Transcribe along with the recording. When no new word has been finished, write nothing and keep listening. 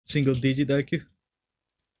Single digit IQ.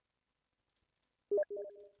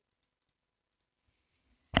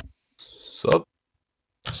 Sup?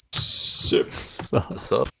 Sip.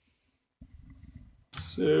 Sup?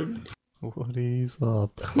 Sip. What is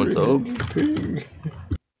up? What's up? Ping.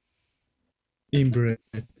 Inbred.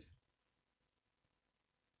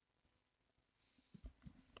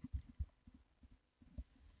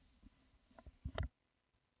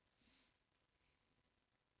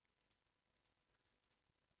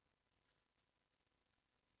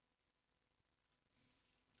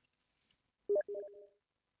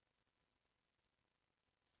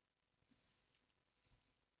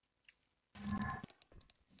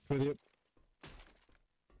 Ready up.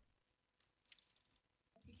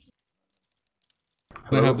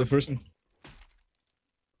 I have the first one.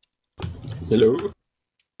 Hello?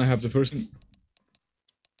 I have the first one.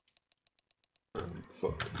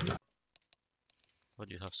 Fuck. Why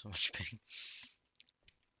do you have so much pain?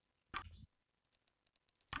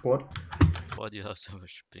 What? Why do you have so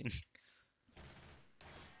much pain?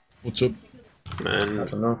 What's up? I Man,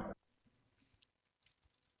 don't know.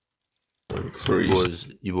 I'm freeze.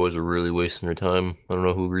 You boys are really wasting your time. I don't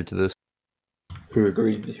know who agreed to this. Who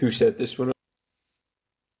agreed? Who set this one up?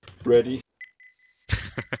 Ready?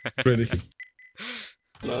 Ready.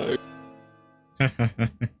 No. I'm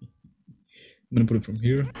gonna put it from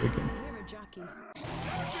here. Okay.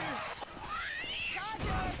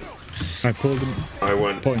 I pulled him. I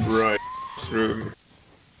went Points. right through.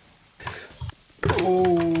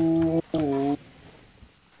 Oh.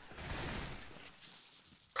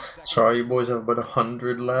 Sorry, you boys have about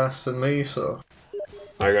 100 less than me, so...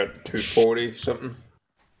 I got 240 something.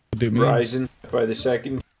 What do you mean? Rising by the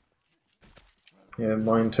second. Yeah,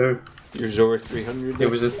 mine too. Yours over 300. It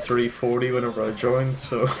was at 340 whenever I joined,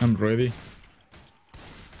 so... I'm ready.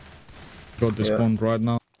 Got the Yeah. spawn right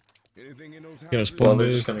now. Get a Well, spawn, they're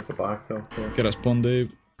Dave. just gonna go back though. Yeah. Get a spawn,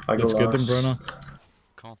 Dave. I go Let's get them, last. Brenna.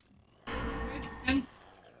 Come on.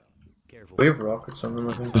 We have rockets on them,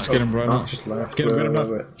 I think. Let's get him right Oh, now. just left. Get him, Wait, get him wait,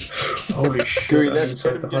 now. wait. Holy shit, Go I'm left,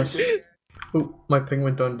 inside get the him, house. get him. Oh, my ping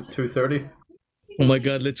went down to 230. Oh my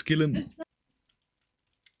god, let's kill him.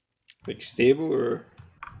 Like stable or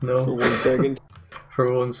for No, 1 second?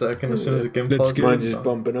 for 1 second, as soon as it came Let's past, get Mine's it's just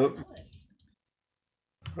done. bumping up.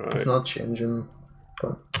 Alright. It's not changing,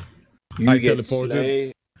 but You I get teleported.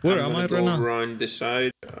 Slay. Where I'm am gonna I go right now? around the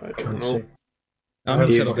side. I don't can't know. see. I'm I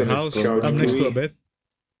inside have of the gonna house. charge I'm next to a Louis. bed.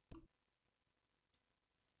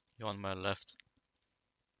 You're on my left.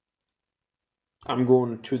 I'm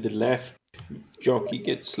going to the left. Jockey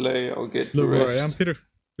gets Slay. I'll get Look the where rest. I am, Peter.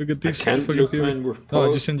 Look at I this can't fucking look, beauty. man. We're No, I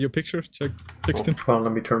paused. just sent you a picture. Check. Text him. Hold on,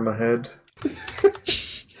 let me turn my head.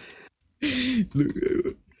 Look,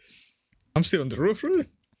 I'm still on the roof, really.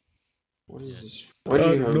 What is this? Why do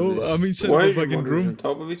you have no, this? I'm inside Why of are a you fucking on room.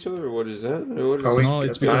 top of each other, or what is that? What is Are we No,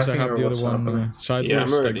 it's because I attacking have or the what's other one happening? sideways. Yeah,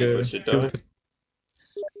 I'm already like, pushed it down. tilted.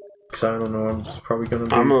 Cause I don't know, I'm just probably gonna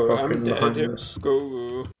be I'm fucking dead behind here. this.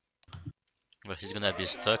 Go. Well, he's gonna be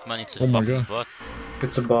stuck, man. It's a Oh my fucking god. bot.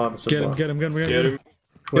 It's a bot, it's a Get him, bot. get him, get him, get Get him. him.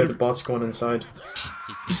 Wait, the bot's going inside.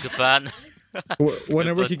 He took a ban.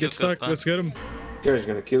 Whenever Good he bot, gets good stuck, bot. let's get him. Guy's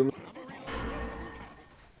gonna kill me.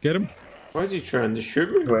 Get him. Why is he trying to shoot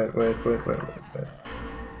me? Wait.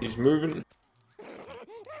 He's moving.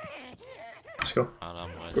 Let's go. And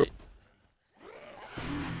I'm ready.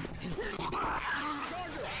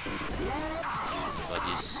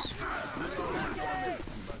 Everybody's...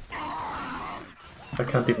 I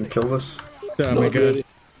can't even kill this. Oh my Not god. ready.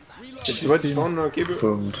 It's what's fun now, keep it.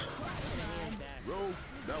 Boomed.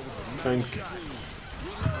 Tank.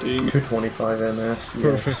 Ding. 225 MS.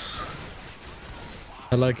 Perfect. Yes.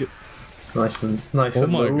 I like it. Nice and Oh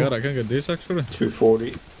my low. god, I can get this actually.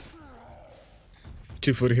 240.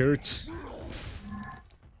 240 hertz.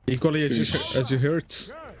 Equally as you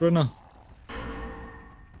hertz. Right now.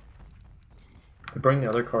 Bring the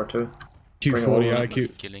other car too. 240 over.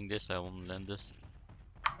 IQ. Killing this, I won't land this.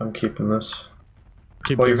 I'm keeping this.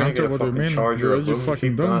 Keep Well, the you're gonna hunter, get a what do you fucking mean? charger You're of them. fucking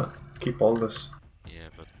Keep dumb. that. Keep all this. Yeah,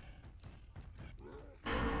 but...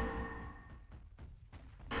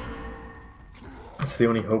 That's the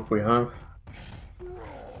only hope we have.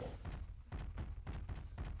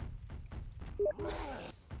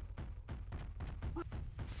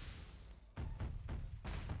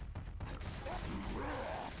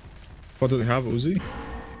 What do they have, Uzi?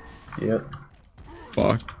 Yeah.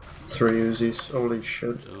 Fuck. 3 Uzis. Holy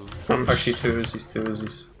shit. Two. Actually 2 Uzis, 2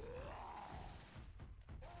 Uzis.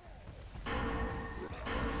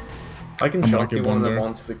 I can I'm jockey like a one of them wonder.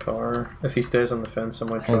 onto the car. If he stays on the fence, I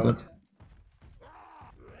might Hold try on. it.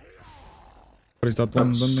 What is that one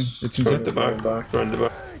That's building? It's Round inside. the back. back. Round the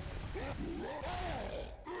back.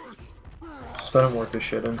 Just let him work his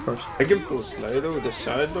shit in first. I can pull slide over the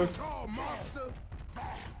side though.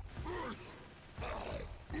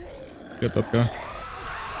 Get that guy.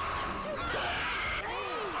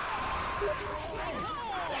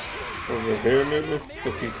 Over here maybe,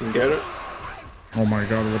 if you can get it. Oh my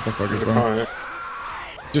god, what the fuck is There's a that? car here.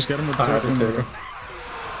 Just get him with the I have to turtle. take him.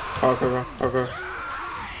 Car.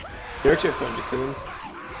 You actually have time to kill him.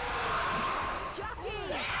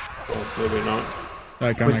 Oh, maybe not.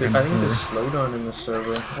 I can. Wait, I think there's slowdown in this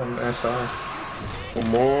server on SI. One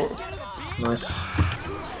more. Nice.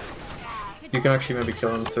 You can actually maybe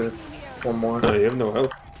kill him too. One more. No, you have no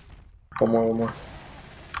health. One more.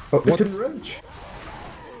 Oh, it What? didn't rage.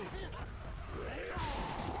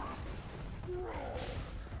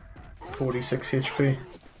 $46 HP.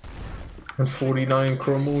 And 49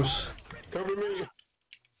 chromos. Cover me.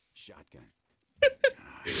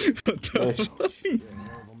 What the Nice. fuck?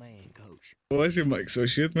 Why is your mic so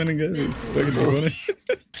shit, man? Again? It's fucking funny.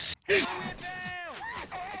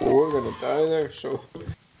 Well, we're gonna die there, so.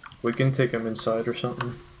 We can take him inside or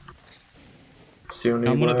something. It's the only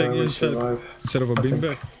I'm gonna way take you we inside. survive. Instead of a I think.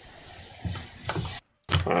 beanbag.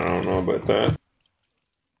 I don't know about that.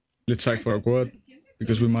 Let's sack for a quad.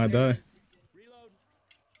 Because we might die.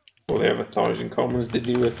 Well, they have 1,000 commons to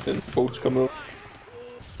deal with, and boats coming up.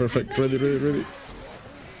 Perfect. Ready.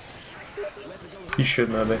 You should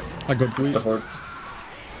maybe. I got weak. The horde.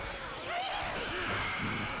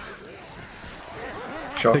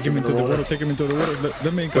 Shock Take him into the water. Take him into the water.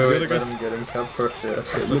 Let me ink up the Wait, other let guy. him get in camp first, yeah.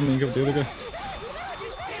 Let me ink up the other guy.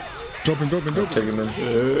 Drop him. Take him in.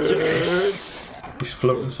 He's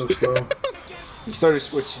floating so slow. He started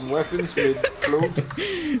switching weapons mid float.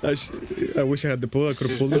 I wish I had the pull. I could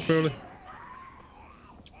have pulled it early.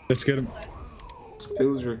 Let's get him.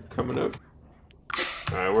 Pills are coming up.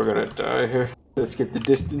 Alright, we're gonna die here. Let's get the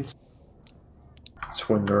distance.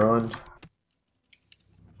 Swing around.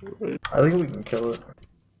 I think we can kill it,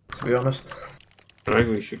 to be honest. I think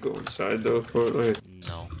we should go inside though for it. Like,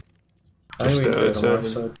 No. I think we can do it on my outside.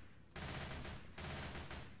 side.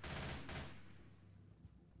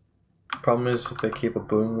 Problem is, if they keep a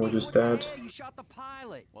boom, we're just dead. You shot the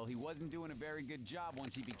pilot. Well, he wasn't doing a very good job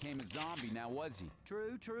once he became a zombie, now was he?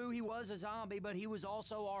 True, he was a zombie, but he was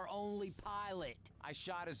also our only pilot. I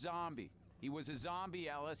shot a zombie. He was a zombie,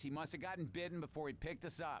 Ellis. He must have gotten bitten before he picked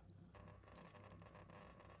us up.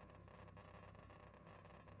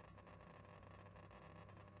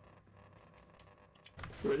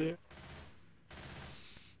 ready?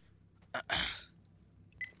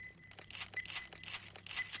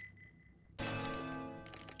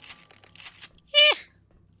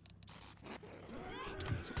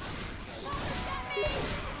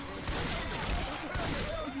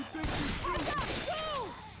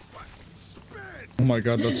 Oh my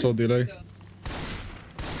god, that's so delay.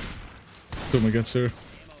 Till me gets here.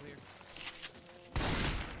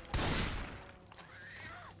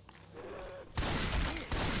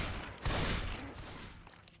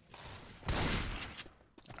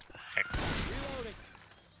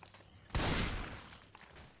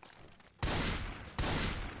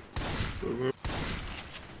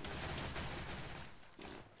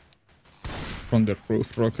 From the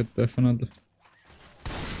growth rocket, definitely.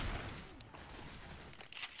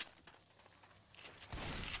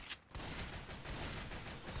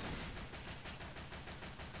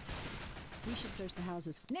 We should search the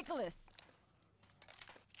houses. Nicholas!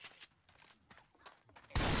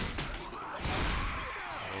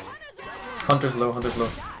 Hunter's low.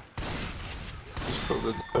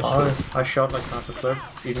 I shot like half a clip,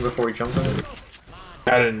 even before he jumped on it.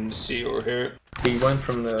 I didn't see you were here. He went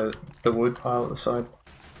from the wood pile at the side.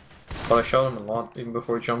 But I shot him a lot, even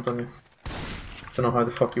before he jumped on me. Don't know how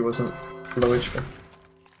the fuck he wasn't low HP.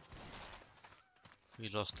 We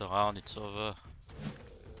lost the round, it's over.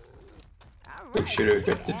 We should have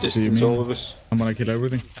got the distance, all of us. I'm gonna kill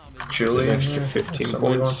everything. Julie, An extra 15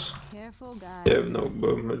 somebody points. wants. Careful, guys. They have no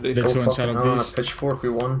boom at least. Let's Oh, go inside fucking of hell, these. a pitchfork, we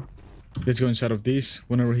won. Let's go inside of these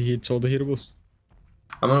whenever he hits all the hittables.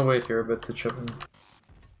 I'm gonna wait here a bit to chip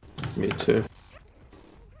in. Me too.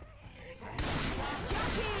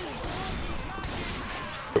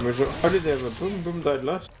 How did they have a boom? Boom died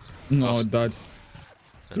last? No, it died.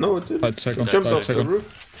 No, it didn't. 5 seconds. Jumped 5 off the seconds.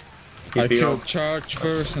 roof. I He'd be killed on. Charge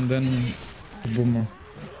first and then the boomer.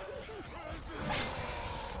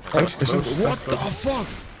 Thanks, Is it- close, what that's the close. fuck?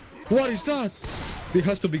 What is that? It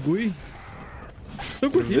has to be Gui.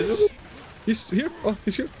 Look where he is. Invisible? He's here. Oh,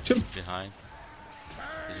 he's here. Chill. Behind.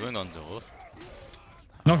 He's going on the roof.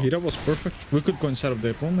 No, Hira was perfect. We could go inside of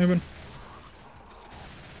the room even.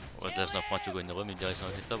 Well, there's no point to go in the room if there is no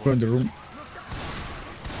Go hittable. in the room.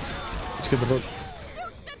 Let's get the boat.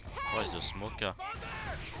 Why is the smoker?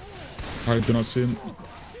 I do not see him. Oh,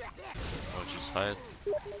 just hide.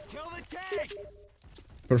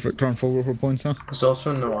 Perfect. Run forward for points now. There's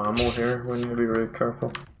also no ammo here. We need to be really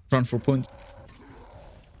careful. Run for points.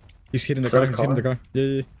 He's hitting the Is that car. a He's hitting the car? car. Yeah,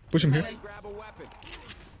 yeah, yeah. Push him here. Grab a weapon.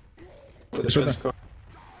 He's right there.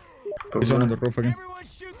 He's on the roof again. Everyone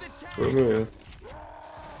shoot the tank.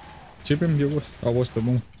 Chip him. You was. I was the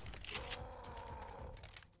boom.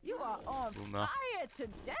 You are on Boomer. fire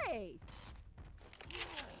today.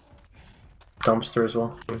 Dumpster as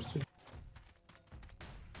well.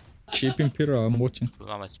 Chip him, Peter. I'm watching.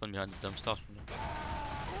 I might spawn behind the dumpster.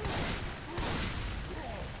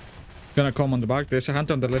 Gonna come on the back. There's a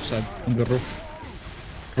hunter on the left side. On the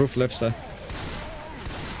roof. Roof left side.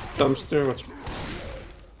 Dumpster, what's...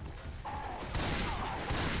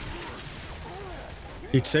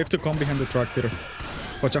 It's safe to come behind the truck, Peter.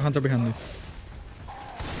 Watch a hunter behind you.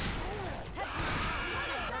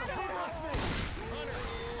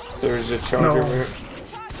 There's a charger No. here.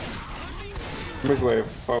 Which way?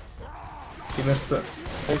 Fuck. He missed it.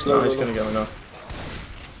 Thanks, No, low, he's low, gonna low. get me now.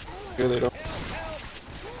 Really don't.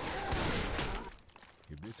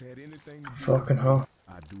 If this had anything to do Fucking hell.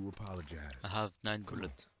 I do apologize. I have 9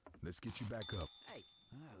 bullets. Let's get you back up.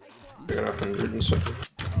 I got 100 and something.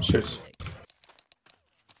 Shit.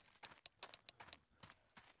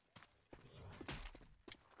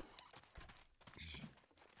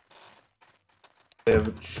 They have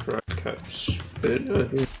a tri-cap spit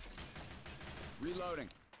out here. Reloading.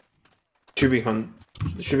 Should be there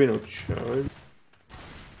should be no charge.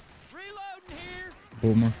 Reloading here.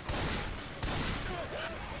 Boomer.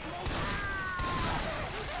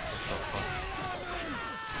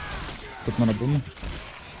 Put man a boomer.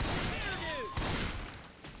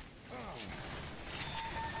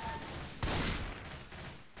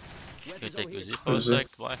 Can you take easy for a sec?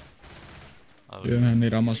 Why? Oh, Yeah, I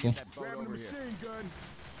need ammo as well. That boat over here. gun.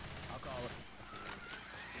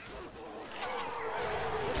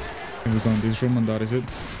 Can we go in this room and that is it?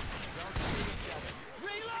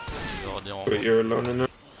 you're already on. But you're alone in there.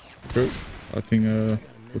 Good. I think,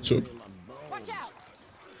 what's up? Watch out.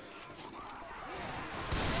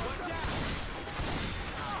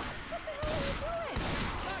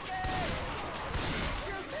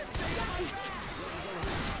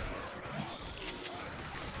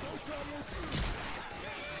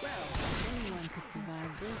 Anyone could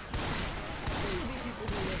survive this. There will be people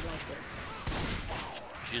who live like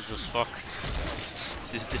this. Jesus fuck.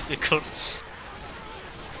 This is difficult.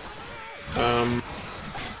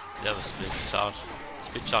 You have a split charge.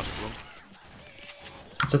 Split charge room.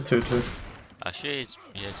 It's a 2-2. Actually, it's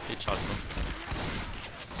split charge room.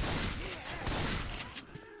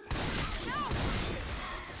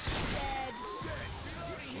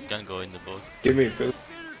 You can go in the boat. Give me a pill.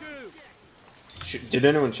 Did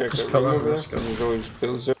anyone check Just that come room on, over there? let's go. There's always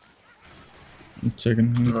pills there. I'm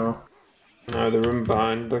checking. No. No, the room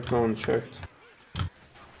behind, like no one checked.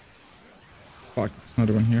 Fuck, it's not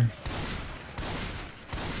even here.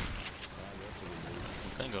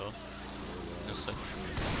 You can go. Just like,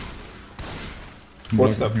 I'm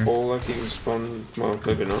What's blocking that here. pole like? You can spawn. Well,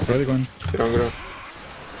 maybe not. Ready going? Get on, get on.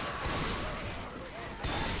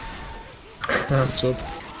 What's up?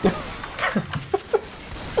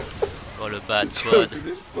 oh, le bad squad.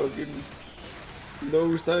 This fucking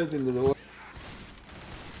nose dives into the water.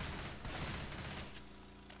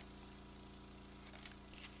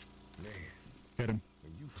 Hit him.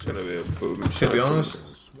 It's gonna be a boom. To be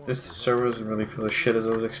honest, this server isn't really full of shit as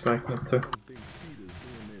I was expecting it to.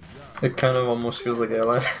 It kind of almost feels like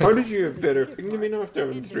LA. How did you have better ping than me now after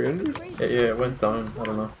having 300? Yeah, it went down. I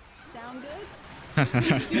don't know. Sound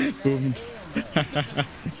good? Boomed.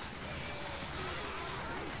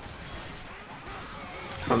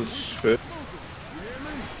 Can't spit.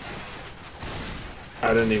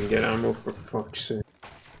 I didn't even get ammo for fuck's sake.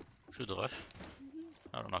 Should rush.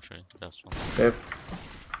 I don't actually. There's one. They have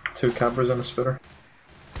 2 campers and a spitter.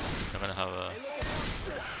 They're gonna have a.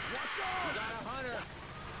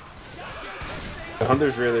 The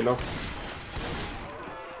hunter's really low.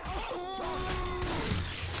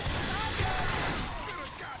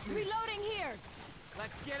 Reloading here.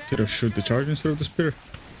 Should have shoot the charge instead of the spear.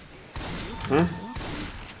 Huh?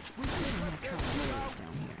 We shouldn't have trouble lawyers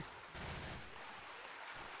down here.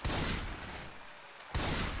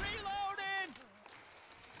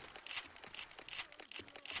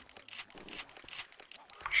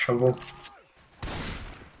 Shovel.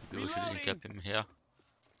 We should incap him here.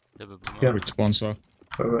 They have a boomer. Yeah. With sponsor.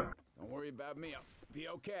 Wait, wait. Don't worry about me. I'll be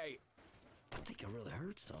okay. I think I really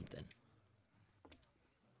hurt something.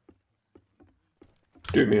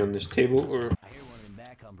 Do me on this table or I hear one of them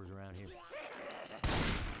backhumpers around here.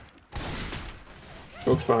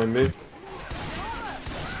 Smoke's behind me.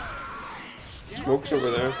 Smoke's over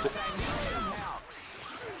there.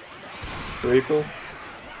 Reaper.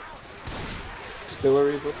 Still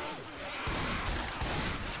a Reaper.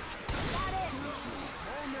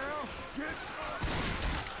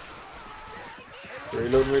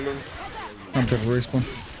 Reload. I'm taking respawn.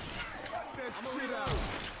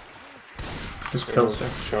 There's pills here.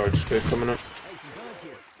 Charge straight coming up.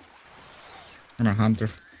 I'm a hunter.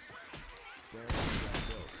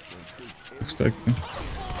 Stack me.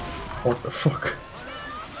 What the fuck?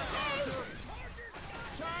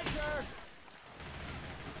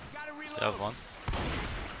 I have one.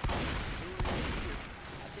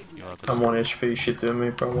 I'm 1 HP, shit doing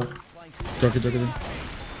me probably. Jockey.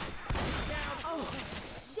 Oh,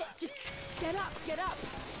 shit. Just get up.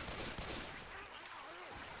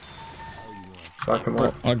 Fuck him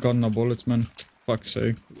up. I got no bullets, man. Fuck's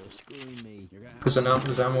sake. There's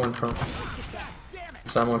ammo in front.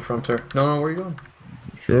 There's ammo in front here. No, where are you going?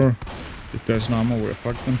 Sure. If there's no ammo, we're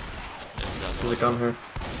fucked then. There's a gun here.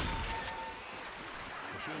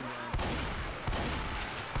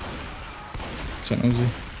 It's an Uzi.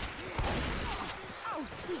 Oh,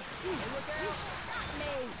 sweet Jesus. You shot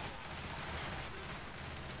me.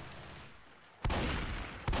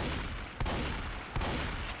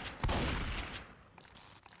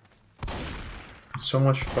 It's so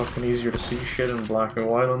much fucking easier to see shit in black and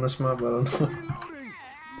white on this map, I don't know.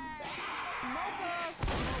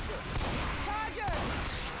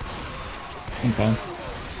 Compound.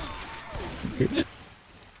 Okay.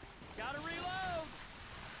 Gotta reload.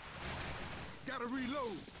 Gotta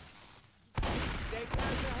reload. Stay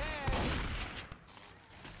close ahead.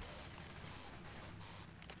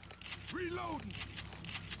 Reloading.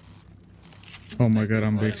 Oh my god,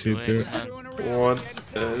 I'm big seat there. What?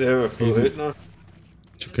 They have a full hit now.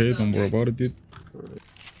 It's okay, don't worry about it, dude.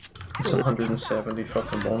 It's 170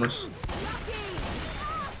 fucking bonus.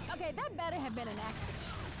 Okay, that better have been an accident.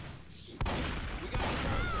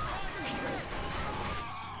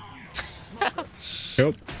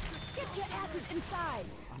 Help. Get your asses inside.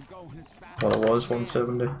 I'm going as fast. Well, it was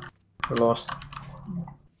 170. We lost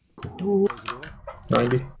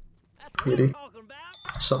 90, 80,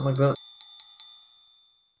 something like that.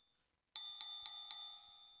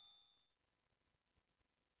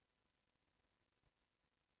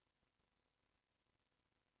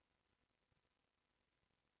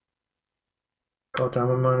 God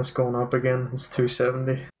damn it, man, it's going up again. It's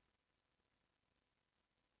 270.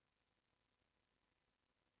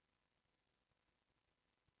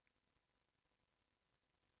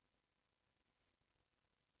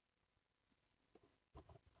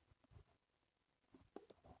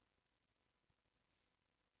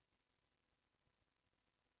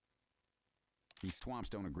 These swamps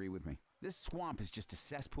don't agree with me. This swamp is just a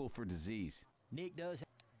cesspool for disease. Nick does.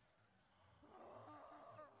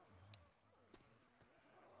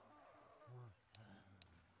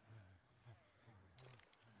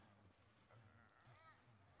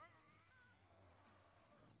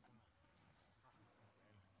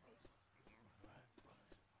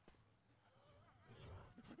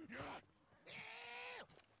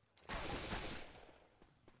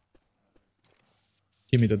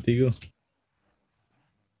 Give me the deagle.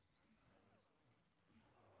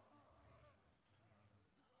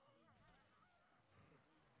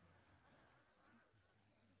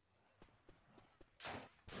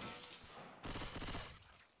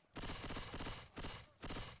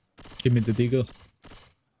 Give me the deagle.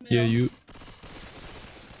 Yeah, you.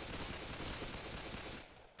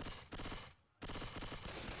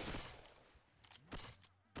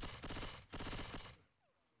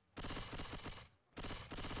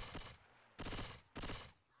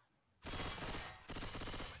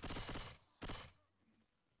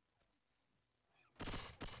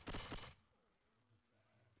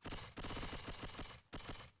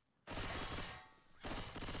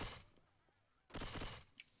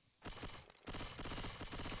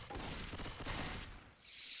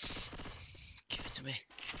 Give it to me.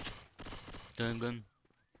 Gun.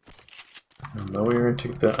 No, we're gonna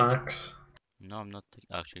take the axe. No, I'm not.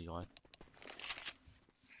 Actually, you're right.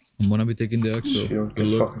 I'm gonna be taking the axe, so So you don't good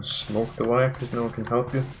get luck. fucking smoked away because no one can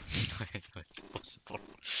help you. It's possible.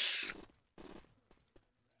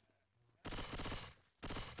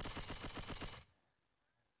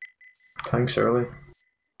 Thanks early.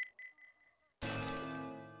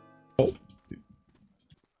 Oh.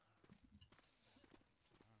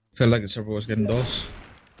 Felt like the server was getting DOS.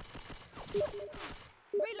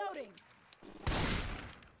 Reloading.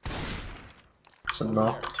 It's a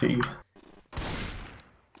knock T.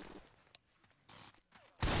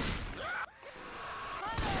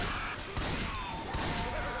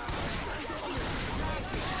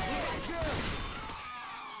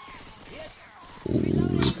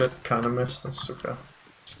 spit, kinda missed, that's okay.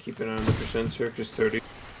 Just keep it on 100%, sir. Just 30.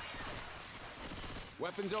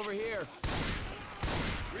 Weapons over here.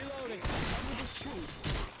 Reloading.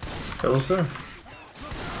 Kills there.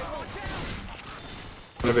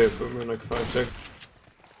 Gonna be a boomer in like 5 seconds.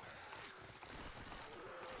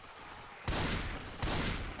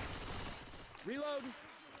 Reloading.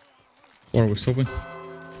 Or are we stopping?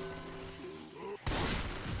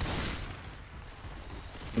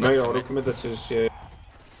 No, you're already commit. That's his. Is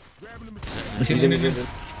He's he in. He's in.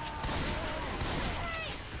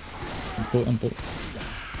 I'm pull.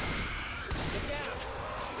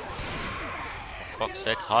 Fuck's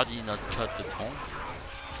sake, how did you not cut the tongue?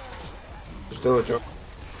 Still a joke.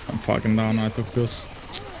 I'm fucking down. I took pills.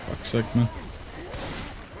 Fuck's sake, man.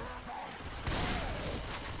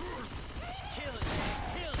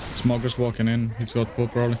 Smoker's walking in. He's got pull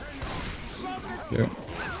probably. Yeah. You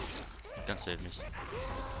can save me.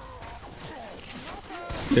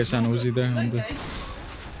 There's an Uzi there on the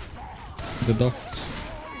dock.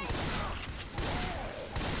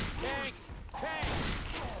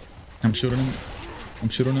 I'm shooting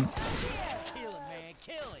him.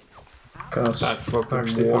 Guys, That fucking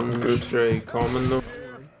I'm one one good. stray common though.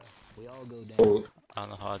 Oh, I don't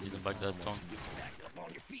know how I didn't back that tongue.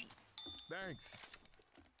 Thanks.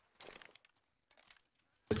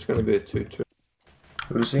 it's gonna be a 2-2.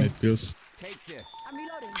 Uzi. Need pills. Take this. I'm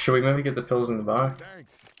reloading. Should we maybe get the pills in the back?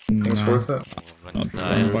 Thanks. Think it's worth it? Not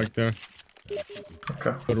going back there.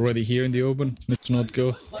 Okay. Already here in the open. Let's not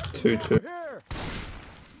go. 2-2. Here.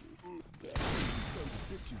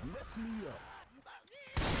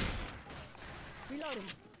 Reloading.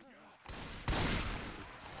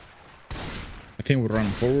 I think we're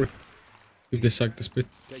running forward. If they suck the spit.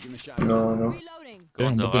 Taking the shot. No, no. Reloading. Go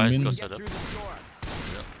on the but they right, mean- go set up. Through the door.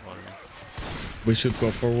 Yeah, already. We should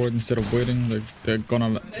go forward instead of waiting. Like they're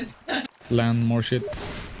gonna land more shit.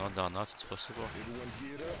 No, they're not, it's possible.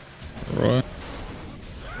 Right.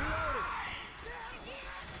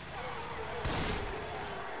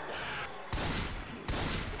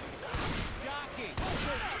 Jockey.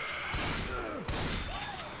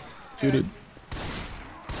 Shoot it.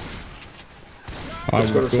 I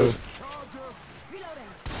Let's go would to go. Sus. Reloading.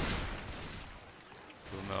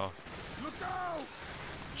 Boomer. Look out.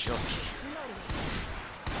 Jockey.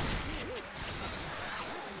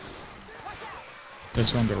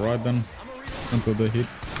 Let's on the right then. Until they hit.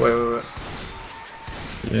 Wait.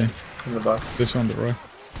 Yeah. In the back. This on the right.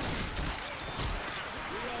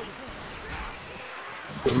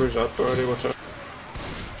 Boomer's up already. Watch out.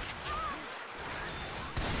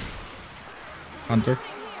 Hunter.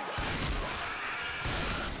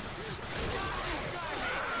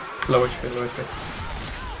 Low HP, low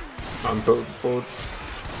HP. I'm built forward.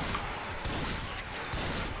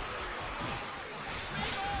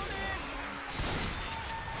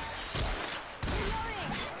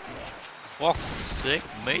 Fuck's sake,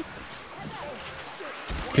 mate.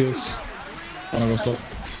 Kills. Wanna go stop?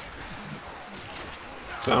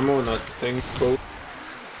 There's ammo in that thing. Cool.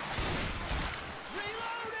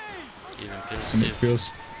 Even kills I need Steve.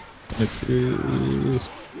 pills. I need pills.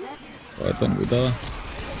 Right then, cuidado.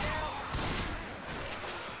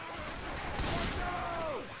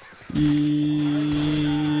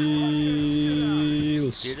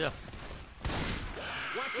 Pills. Still there.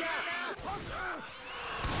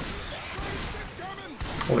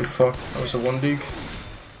 Holy fuck, that was a 1 dig.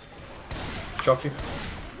 Jockey.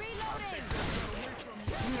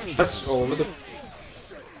 That's all of it.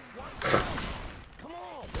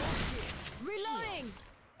 Reloading.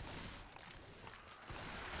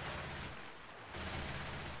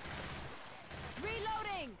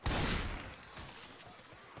 Reloading.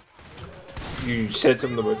 You said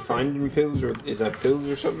something about finding pills, or is that pills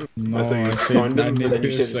or something? No, thought you I found said I them, but need then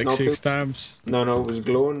you said pills it's like not 6 pills. times. No, it was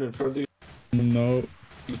glowing in front of you. No,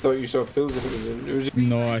 You thought you saw pills if it was in Uzi.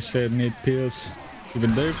 no, I said need pills.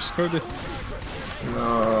 Even Dave's heard it.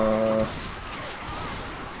 No.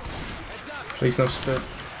 Please no spit.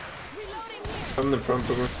 I'm in the front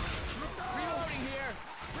of her. Reloading here.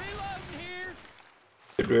 Reloading here.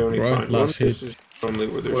 Did we only Right, find last one? hit. This is normally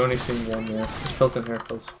where We've there's, only seen one, yeah. There's pills in here,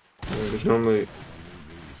 pills. there's normally Let's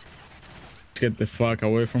get the fuck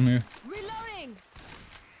away from here Reloading.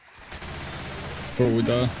 before we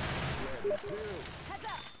die.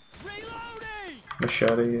 Reloading.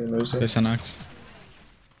 Machete and Uzi. There's an axe.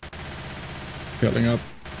 Peeling up.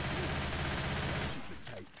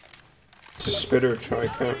 it's a spitter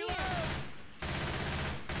tri-cap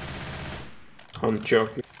on the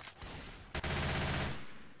jockey.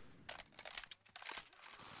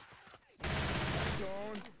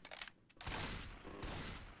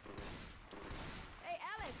 Hey,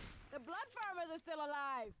 Alex, the blood farmers are still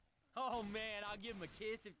alive. Oh man, I'll give them a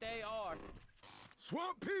kiss if they are.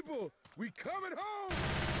 Swamp people, we coming home!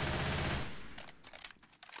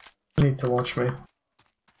 You need to watch me.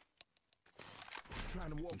 Trying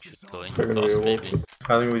to walk We should this go in off. They're gonna be fast, a wolf. maybe.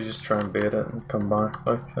 I think we just try and bait it and come back.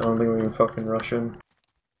 Like, I don't think we can fucking rush in.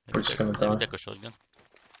 We're just gonna Maybe die. take a shotgun.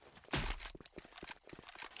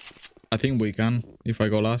 I think we can. If I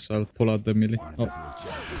go last, I'll pull out the melee. Oh,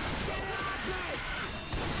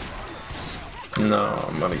 No,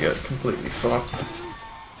 I'm gonna get completely fucked.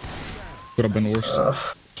 could have been worse.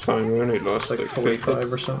 It's fine, we only lost It's like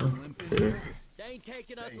 45 or something. Yeah. They ain't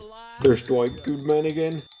taking us alive. There's Dwight Goodman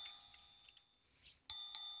again.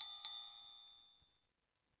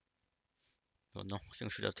 Don't know. I think we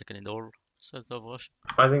should have taken it all instead of rushing.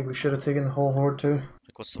 I think we should have taken the whole horde too.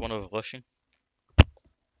 Because one of rushing.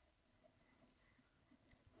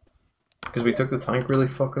 Because we took the tank really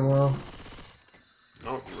fucking well.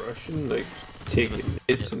 Not rushing, like taking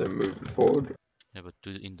hits and then moving forward. Yeah, but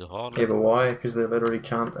do it in the hall. Yeah, but why? Because they literally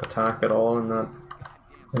can't attack at all in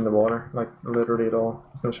the water. Like, literally at all.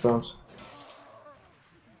 There's no spawns.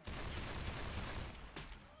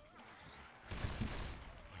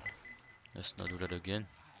 Let's not do that again.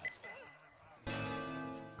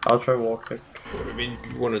 I'll try walk pick. I mean,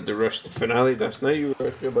 you wanted to rush the finale last night. You were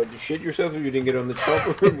about to shit yourself if you didn't get on the top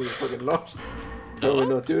of it. We fucking lost. No, we're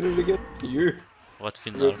not doing it again. You. What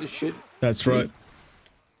You final? got the shit. That's right.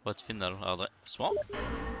 What final are they? Swamp?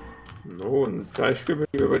 No, and I Scrim,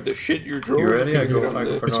 you're about to shit your drawers. You ready? I Get go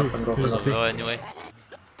on for the- knock and go for So knock. go anyway.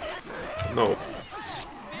 No.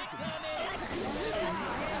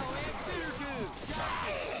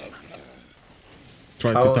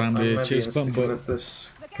 Try to I'll time the maybe chase bump, but insta-commit this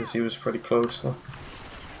because he was pretty close. So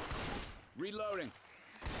Reloading.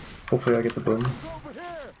 hopefully I get the boom. Over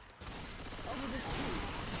here!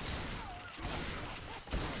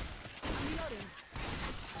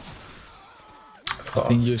 I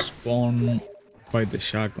think you spawn by the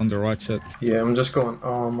shack on the right side. Yeah, I'm just going.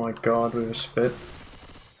 Oh my god, we were spit.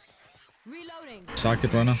 Reloading. Sack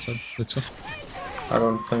it right now, so let's go. I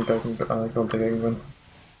don't think I can. I don't think I can win.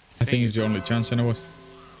 I think it's the only chance anyway.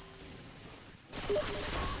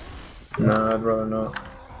 Nah, I'd rather not.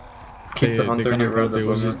 Keep the They're hunter, gonna get rid grab of the the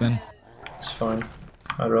boomer. Uzis then. It's fine.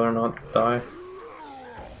 I'd rather not die.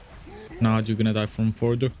 Nah, you're gonna die from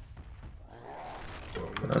 4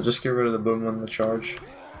 Just get rid of the boom on the charge.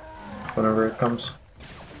 Whenever it comes.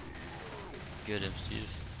 Get him,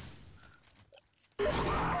 Steve.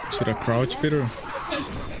 Should I crouch, Peter?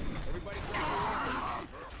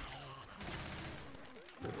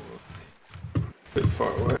 Bit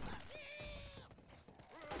far away.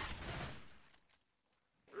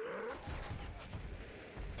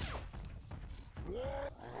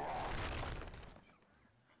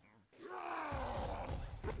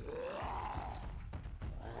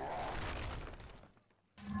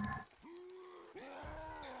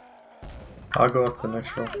 I'll go up to the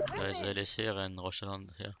next row. Guys, Alice here and Rocheland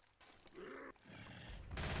here.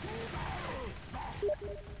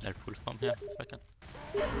 I'll pull from here if I can.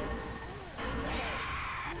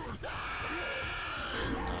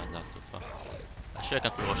 No, not too far. Actually, I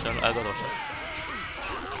can pull Rochelle. I got Rochelle.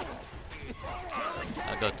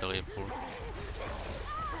 I got the re-pull.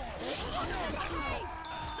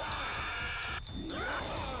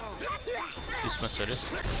 This much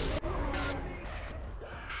Alice.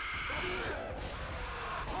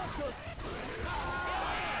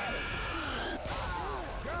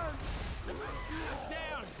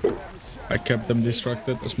 I kept them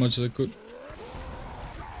distracted as much as I could.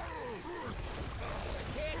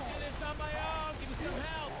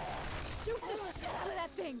 Shoot the shit out of that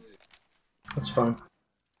thing. That's fine.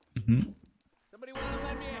 Somebody wanna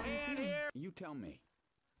lend me a hand here? You tell me.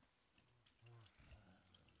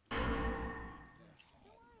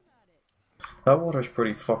 That water's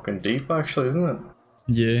pretty fucking deep, actually, isn't it?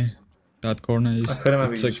 Yeah, that corner is. I could have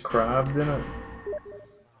maybe It's just like, crabbed in it.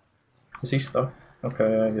 Is he stuck?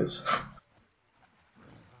 Okay, yeah, he is.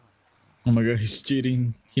 oh my god, he's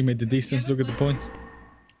cheating. He made the distance. Look at the points.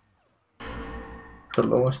 The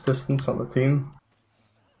lowest distance on the team.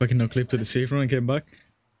 I can now clip to the safe room and get back.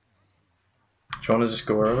 Do you want to just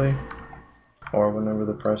go early? Or whenever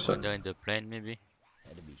they press When it? they're in the plane, maybe.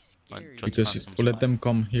 That'd be Try scary. to Because find if some we let spot. them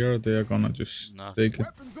come here, they are gonna just No. take it.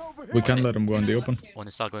 Weapons over here! We can't let them go in the open. When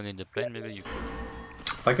they start going in the plane, maybe you could.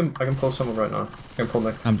 I can pull someone right now. I can pull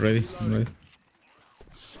Nick. I'm ready. I'm ready.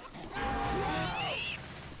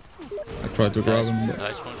 I tried to grab him, but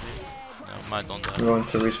Nice one, G. No, might don't I'm die. going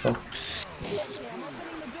to respawn.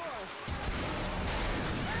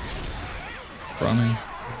 running.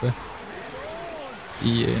 Okay.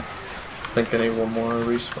 Yeah. I think I need one more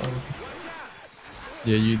respawn.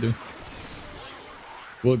 Yeah, you do.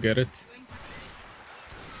 We'll get it.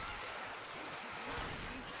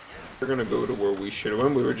 We're gonna go to where we should have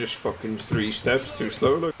went. We were just fucking 3 steps too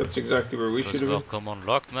slow. Look, that's exactly where we should Because have been. welcome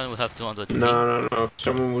unlocked, man. We have 203. No.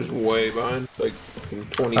 Someone was way behind, like fucking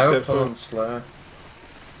 20 I would steps put on. on Slayer.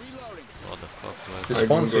 What the fuck do I The I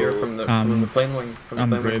spawn's can here go- from the plane wing. From the I'm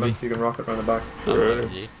plane wing, ready. you can rocket around the back. I'm Ready.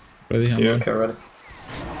 ready. Ready? I'm Yeah. ready. Okay, ready.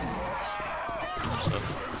 So.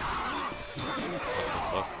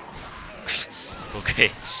 What the fuck?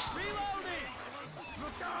 Okay.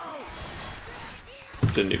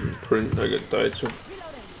 Didn't even print. I got died. So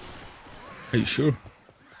Are you sure?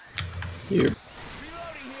 yeah.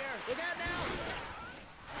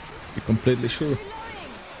 You're completely sure?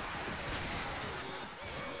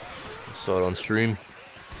 Saw it on stream.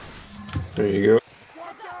 There you go.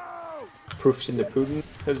 Proofs in the pudding,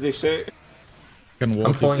 as they say. Can I'm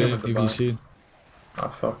walk it pulling him there at if the you back. see it. Ah,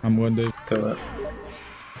 fuck. I'm going there. Do it.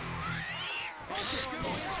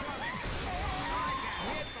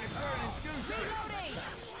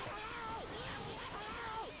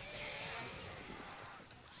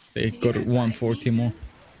 They got 140 more.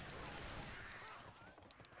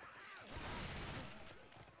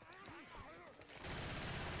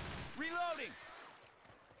 Reloading.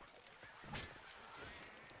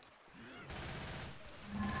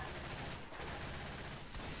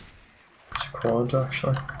 It's a quad,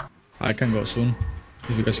 actually. I can go soon.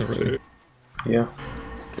 If you guys are ready. Yeah.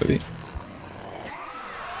 Ready?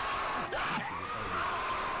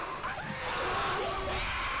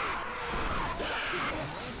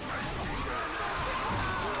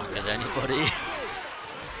 Get anybody?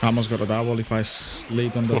 I almost got a double if I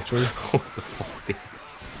slid on the tree.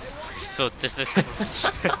 It's so difficult.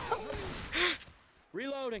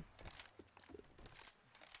 Reloading.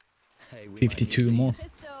 Hey, we 52 more.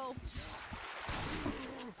 Pistol.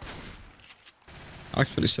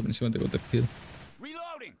 Actually, 77 they got the kill.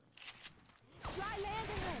 Reloading. Try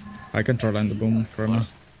landing it. I can try land the boom right now.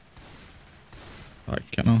 I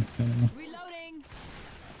cannot. Reloading.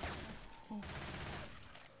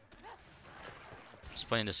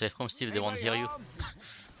 Spawn in the safe room, Steve, they won't hear you.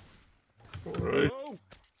 Alright.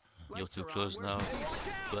 You're too close now.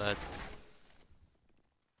 It's bad.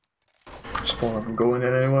 Spawn up and going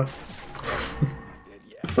in anyway.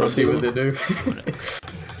 Front See what door. they do. Do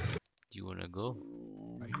you wanna go?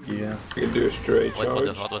 Yeah. You can do a straight Wait for the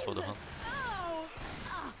charge. hard, wait for the hard.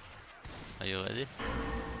 Are you ready?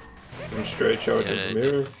 And straight charge Yeah, at the yeah,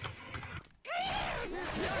 mirror.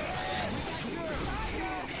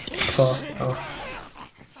 Fuck. Oh.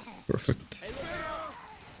 Perfect.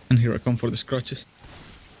 And here I come for the scratches.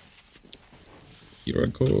 Here I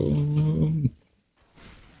go. Okay.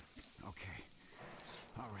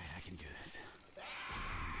 All right, I can do this.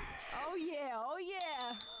 Oh yeah, oh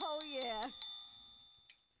yeah, oh yeah.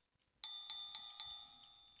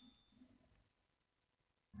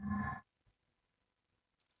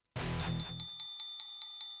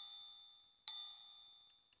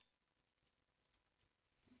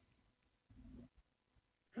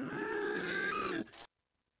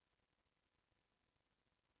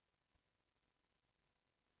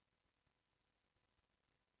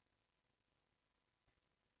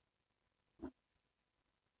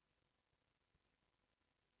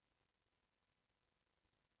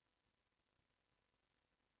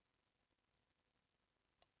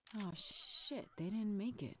 Oh shit, they didn't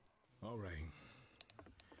make it. All right.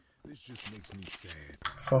 This just makes me sad.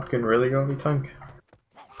 Fucking really goalie tank.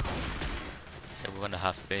 Yeah, we're gonna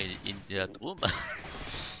have paid in that room.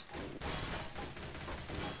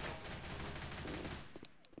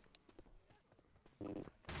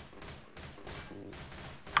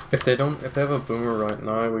 If they have a boomer right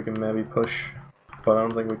now, we can maybe push. But I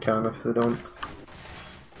don't think we can if they don't.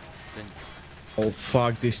 Oh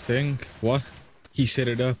fuck this thing. What? He set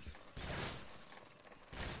it up.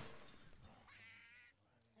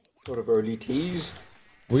 Sort of early teas.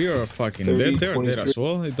 We are fucking 30, dead. They're dead 23. as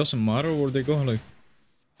well. It doesn't matter where they go. Like,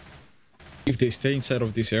 if they stay inside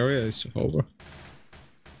of this area, it's over.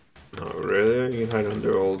 Not really. You can hide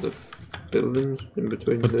under all the buildings in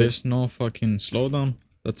between. But the... there's no fucking slowdown.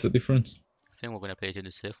 That's the difference. I think we're gonna play it in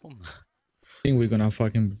the safe room. I think we're gonna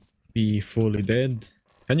fucking be fully dead.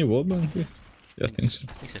 Can you wallbang here? Yeah, I think so.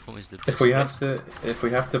 I think safe room is the best. If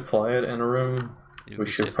we have to play it in a room, It would we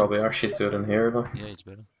be should safe probably room. actually do it in here. Though. Yeah, it's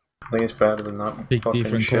better. I think it's better than that Pick fucking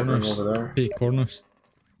different shit room corners. over there. Pick corners.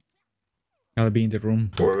 I'll be in the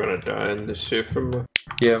room. We're gonna die in the safe room.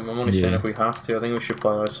 Yeah, I'm only saying Yeah. if we have to. I think we should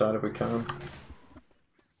play outside if we can.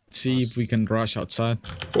 See if we can rush outside.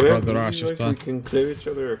 Well, yeah, Rather rush like we outside. can clear each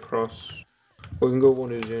other across. We can go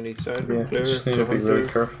one who's on each side. Yeah, and clear just need to the be really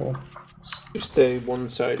hunter. careful. Just stay one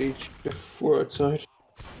side each if we're outside.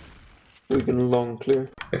 We can long clear.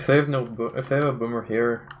 If they have if they have a boomer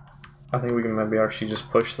here, I think we can maybe actually just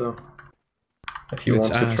push though. If you Let's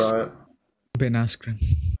want to try it. Ben Askren.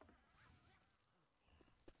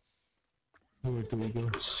 Where do we go?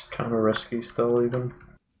 It's kind of risky still even.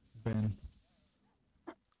 Ben.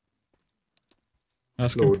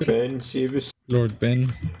 Askren. Lord Ben, save us. Lord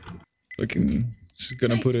Ben. Fucking, it's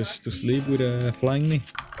gonna put us to sleep with a flying knee.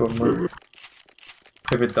 Boomer.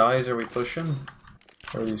 If it dies, are we pushing?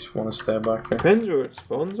 Or do you just want to stay back here? Depends where it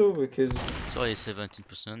spawns over, because It's only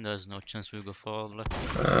 17%, there's no chance we'll go forward. Like.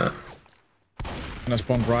 And I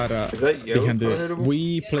spawned right is that yellow? behind the...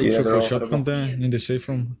 We play Yeah, they're triple all shotgun hittable. there in the safe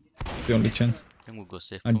room. It's the only chance. Then we'll go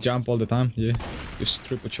safe. And room. jump all the time, yeah. Just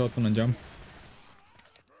triple shotgun and jump.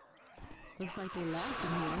 Looks like they lost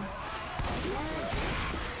him here.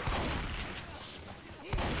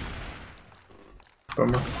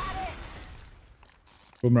 Boomer.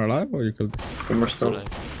 Boomer alive or you killed? Boomer still. Alive.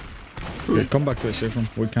 Yeah, come back to the safe room.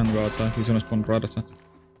 We can't go outside. He's gonna spawn right outside.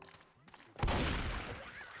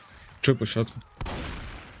 Triple shotgun.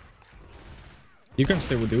 You can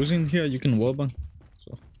stay with using here. You can wallbang.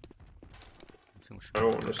 So. I think we should I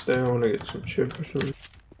don't want to stay, I want to get some chip or something.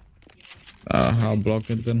 I'll block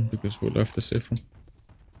it then because we left the safe room.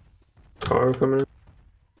 Car coming in.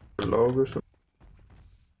 A log or something.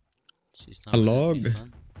 She's A log?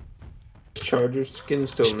 fine. Charger skin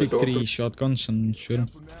still Just in the pick door. 3 shotguns and shoot him.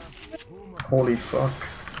 Holy fuck.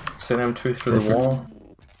 Send M2 through the wall.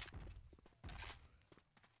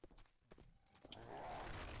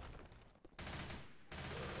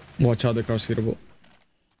 Watch out, the car's hittable.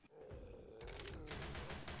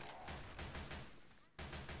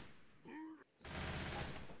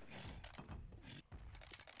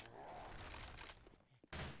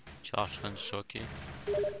 Charge gun shocky.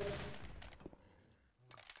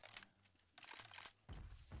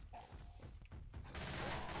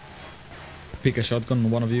 Pick a shotgun,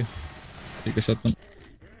 one of you. Pick a shotgun.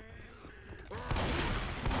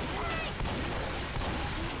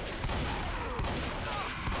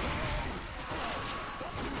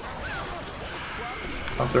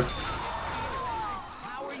 After.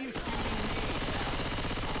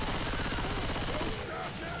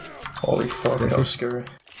 Holy fuck, that was scary.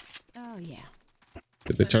 Oh yeah.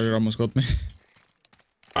 The charger almost got me.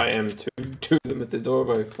 I am two of them at the door,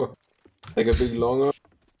 but I fuck. Like a big long arm.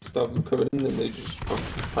 Stop them coming in and they just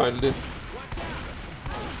fucking piled in.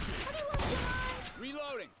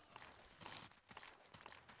 Reloading.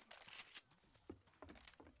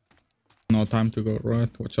 No time to go right.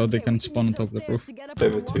 Watch out, they can spawn on top of the roof. They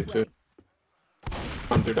have a 2-2.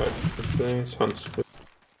 Hunter died first thing, it's Hunt's split.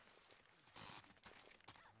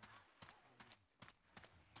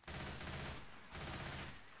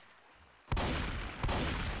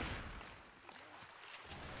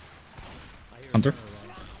 Hunter.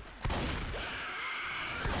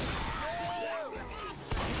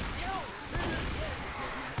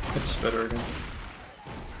 It's better again.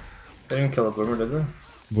 They didn't kill a boomer, did they?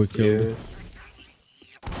 We killed Yeah.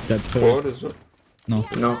 that third. What is it? No.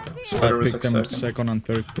 No. I Spider was picked like them second. second and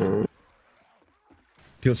third. Mm.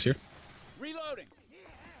 Pills here. Reloading.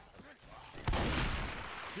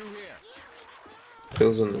 Through here.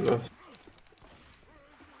 Kills on the left.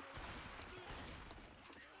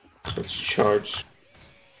 So it's charged.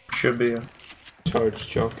 Should be. Charged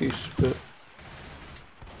jockey split.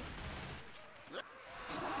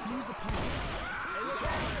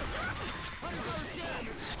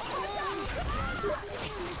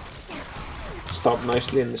 Stop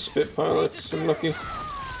nicely in the spit pile, that's unlucky.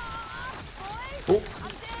 Oh,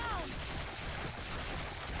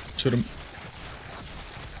 Shoot him.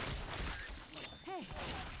 Hey,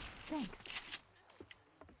 thanks.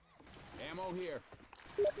 Ammo here.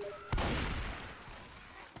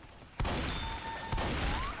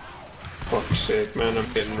 fuck's sake, man, I'm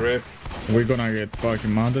getting ripped. We're gonna get fucking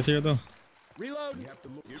mounted here though. Reload. Get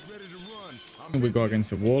ready to run. We go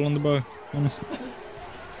against the wall on the back, honestly.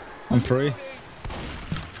 I'm pray.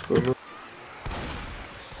 Boomer.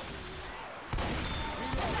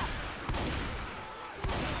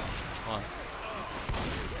 On.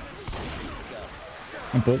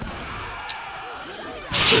 I'm pulled.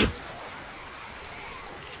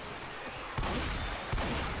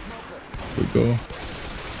 We go.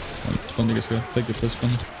 One niggas here. Take your first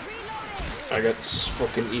one. I got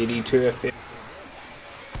fucking 82 FPS.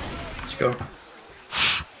 Let's go.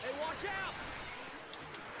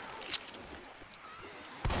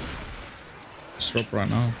 Just drop right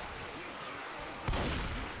now.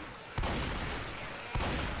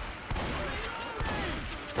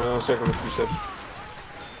 Second with 3 steps.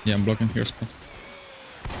 Yeah, I'm blocking here spot.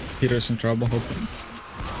 Peter's in trouble, hoping.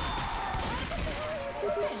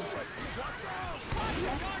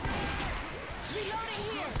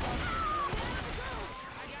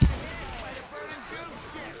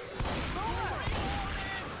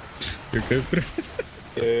 You're good, bro.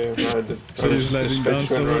 Yeah, man. So you're sliding down went around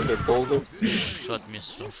somewhere? their boulder. Shot me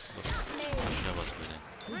stuff. Actually, I was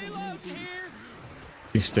good.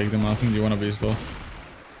 You stake them out and you wanna be slow.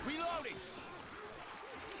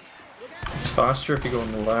 It's faster if you go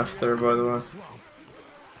on the left there, by the way.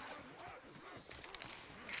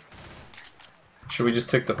 Should we just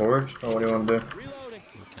take the horde? Or what do you want to do?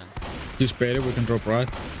 You spare it, we can drop right,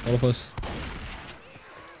 all of us.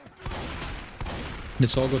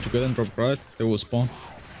 Let's all go together and drop right, they will spawn.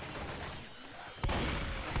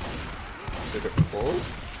 Is it a ball?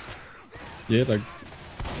 Yeah, like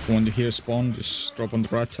when you hear a spawn, just drop on the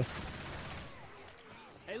right side.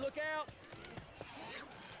 Hey, look out!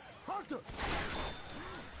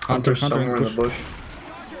 Hunter's somewhere in the push. bush.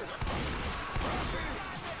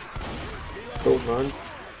 Go, man.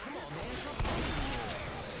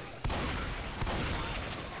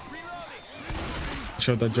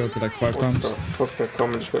 Shot that joker like 5 times. Oh, fuck, that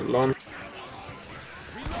comment's got long.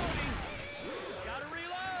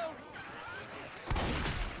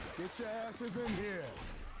 Get your asses in here.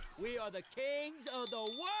 We are the kings of the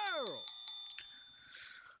world!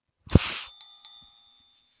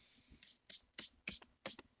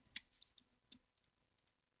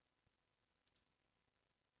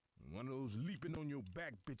 One of those leaping on your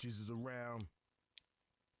back bitches is around.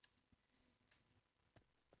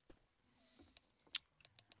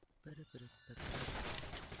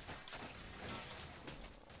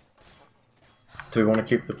 Do we want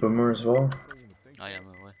to keep the boomer as well? I am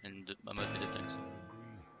away, and I might be the tanks.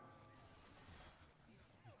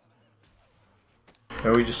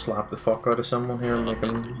 Or we just slap the fuck out of someone here and make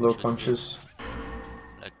them blow punches?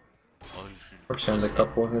 Like, or you should Or send a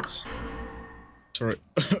couple of hits? Sorry,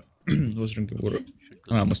 I was drinking water.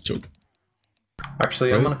 I almost choked.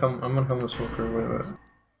 Actually, Really? I'm gonna come with Smoker. Wait.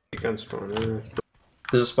 You can't spawn anyway.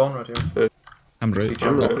 There's a spawn right here. I'm ready.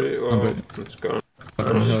 I'm ready. I'm Well, ready. it's gone. I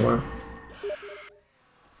just went.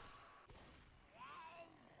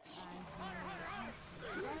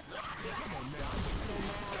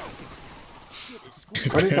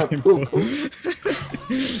 Why did that pool come?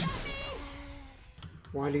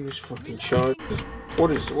 While he was fucking charged.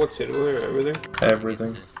 What's it? Where? Everything?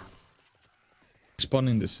 Everything. Spawn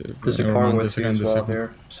in this. There's a car with you as well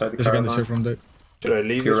here, beside the There's a car gun this from there. Should I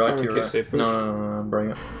leave To your this right, car to in your case they right. push? No,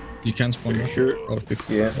 bring it. You can spawn Are you there. sure? Oh,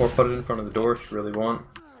 Yeah, or put it in front of the door if you really want.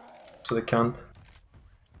 So they can't.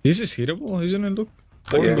 this is hittable, isn't it? Look.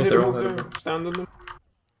 What Yeah, is the they're all hittables there? hittable. Stand on them?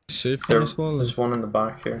 Safe one as well. There's one in the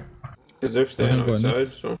back here. Because they're staying can go in outside,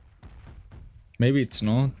 so. Maybe it's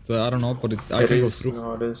not. I don't know, but I It can go is. through.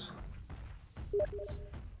 No, it is.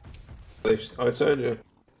 They outside, yeah.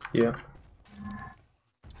 Yeah.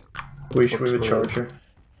 We should Fuck's have a my- charger.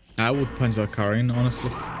 I would punch that car in,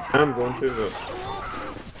 honestly. I'm going to, but.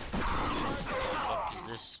 fuck is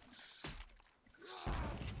this?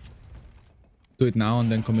 Do it now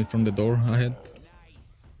and then come in from the door ahead.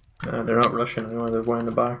 They're not rushing anyway, they're way in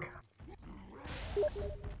the back.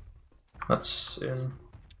 That's in.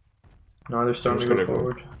 Now they're starting to I'm just go gonna go.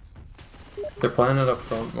 forward. They're playing it up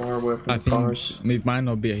front, more away from I the think cars. it might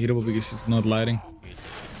not be a hittable because it's not lighting.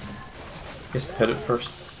 Just to hit it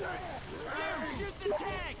first.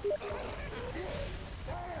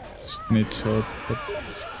 Just needs help. But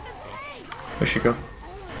There she go.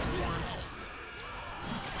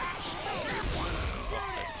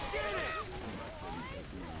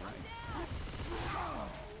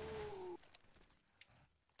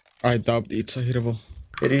 I doubt it's a hittable.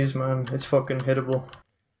 It is, man. It's fucking hittable.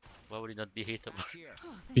 Why would it not be hittable?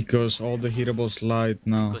 Because all the hittables light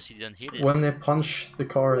now. Because he didn't hit it. When they punch the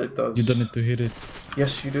car, it does. You don't need to hit it.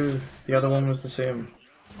 Yes, you do. The other one was the same.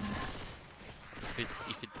 If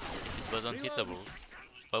it wasn't hittable,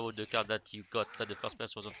 why would the car that you got at the first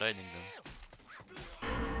place wasn't lighting then?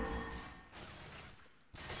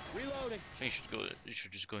 Reloading. I think you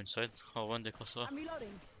should just go inside or run the crossover. I'm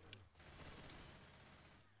reloading.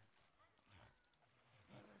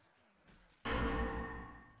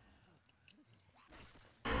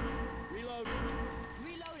 Reload.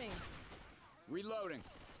 Reloading. Reloading.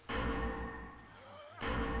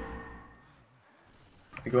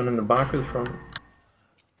 You going in the back or the front?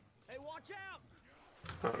 Hey, watch out!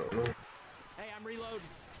 I don't know. Hey, I'm reloading.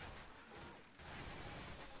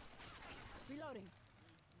 Reloading.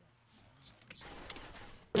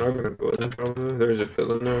 I'm gonna go in probably. There's a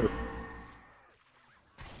pill in there.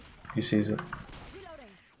 He sees it. Reloading.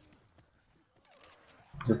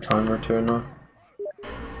 There's a timer to now.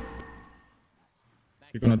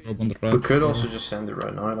 You're gonna drop on the right. We could also just send it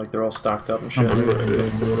right now, like they're all stacked up and shit. I'm ready. ready. You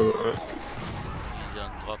didn't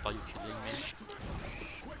drop, are you kidding me?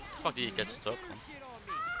 Fuck, did he get stuck? Huh?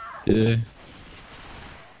 Yeah.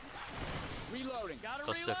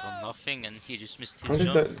 got stuck on nothing and he just missed How his did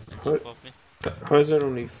jump that- and how- he popped me. How is that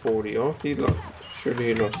only 40 off? Surely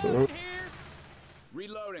he lost the road.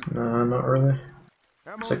 Reloading. Nah, not really.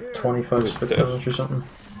 It's like 25 split damage or something.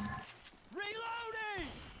 Reloading.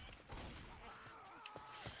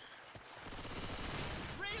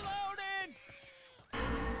 Reloading.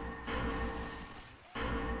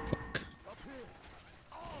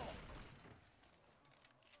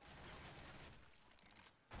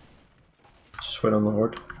 Just wait on the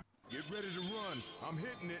horde. Get ready to run. I'm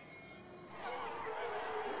hitting it.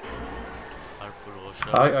 I'll pull rush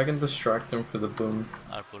up. I can distract them for the boom.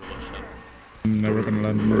 I'll pull rush up. I'm never gonna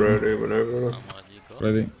land on Ready whenever. I'm ready, go.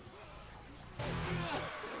 Ready.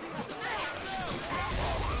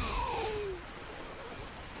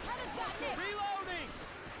 Reloading.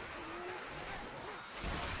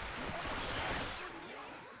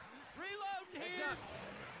 Reloading here.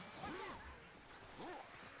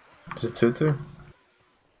 Is it 2-2?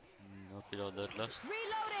 No pillar dead last.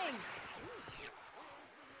 Reloading!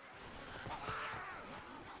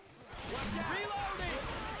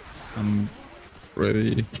 I'm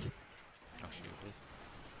ready. Actually,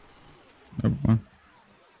 Never mind.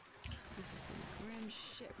 This is some grim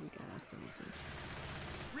shit we got ourselves into.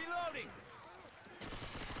 Reloading.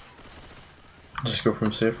 Just go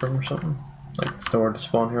from safe room or something? Like, it's nowhere to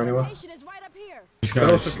spawn here anyway. Location is right up here. These Could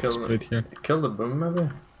guys also kill split here. Kill the boom, maybe?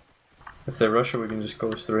 If they rush it, we can just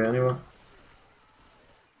go through anyway.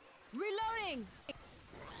 Reloading!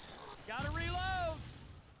 Gotta reload.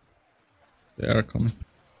 They are coming.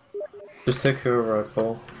 Just take whoever I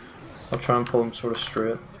pull. I'll try and pull them sort of straight.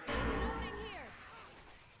 Reloading here!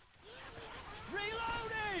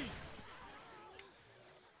 Reloading.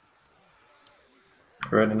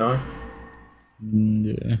 Ready now?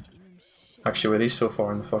 Yeah. Actually, wait, he's so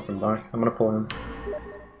far in the fucking back. I'm gonna pull him.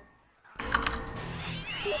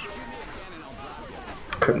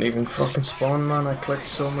 Couldn't even fucking spawn, man. I clicked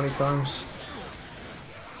so many times.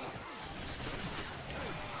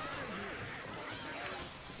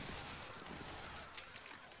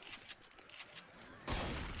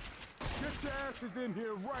 Get your asses in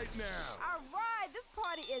here right now. Alright, this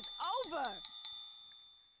party is over!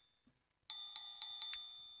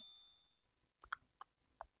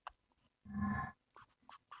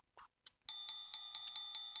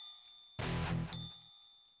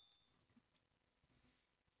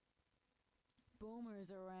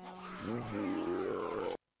 Boomers around.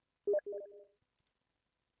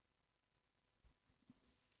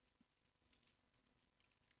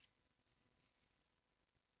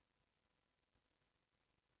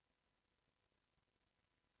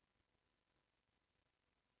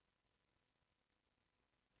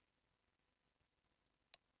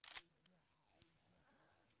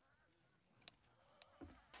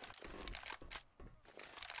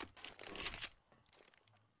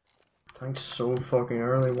 Thanks so fucking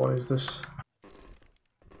early. What is this?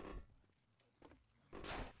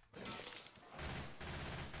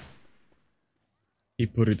 He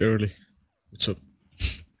put it early. What's up?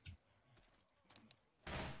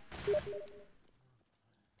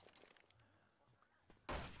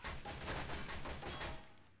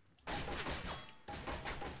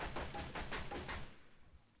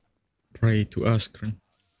 Pray to Scrim.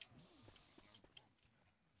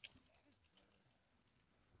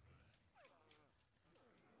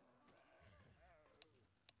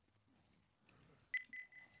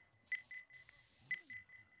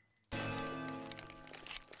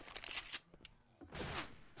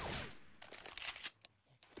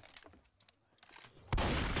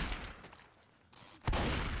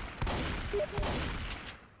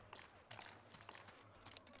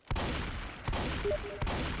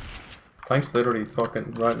 Thanks literally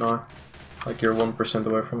fucking right now. Like you're 1%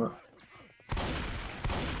 away from it.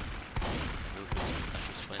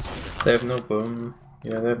 They have no boom.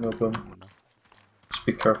 Yeah, they have no boom. Just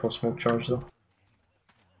be careful, smoke charge though.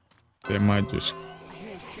 They might just.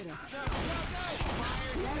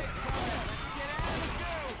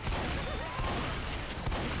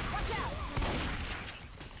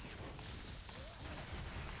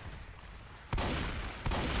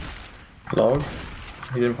 Log?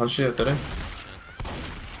 He didn't punch you yet, did he?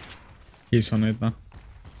 He's on it now.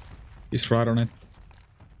 He's right on it.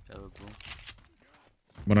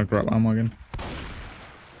 I'm gonna grab ammo again.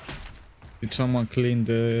 Did someone clean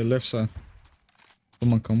the left side?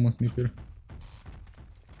 Someone come with me, Peter.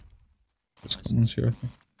 Just come on, see, I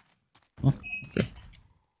think. Oh, okay.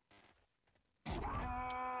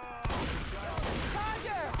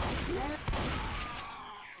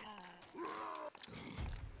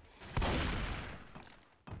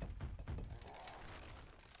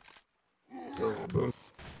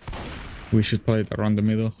 We should play it around the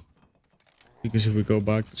middle. Because if we go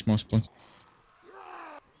back, it's more spawns.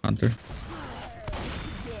 Hunter.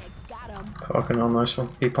 Fucking hell, nice one.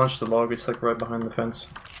 He punched the log, it's like right behind the fence.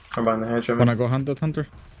 Or behind the hedge, I mean. Wanna go hunt that hunter?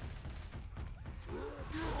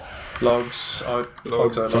 Logs out.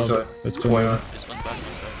 Logs out, logs out. Let's It's go. way out. This one back.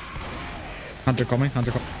 Hunter coming,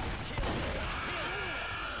 hunter coming.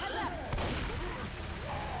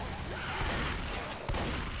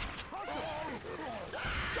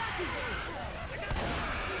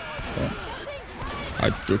 I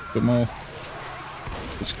took them all.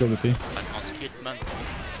 Let's go with you. I can't skid, man.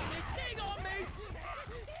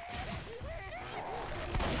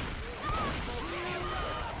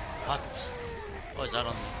 What? Oh, is that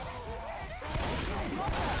on me?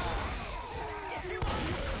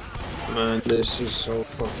 Man, this is so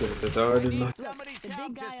fucking retarded, man. The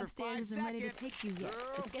big guy upstairs isn't ready to take you yet.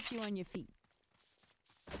 Let's get you on your feet.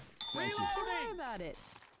 Thank you. Don't worry about it.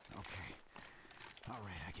 Okay.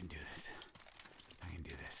 Alright, I can do this. I can do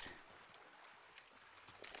this.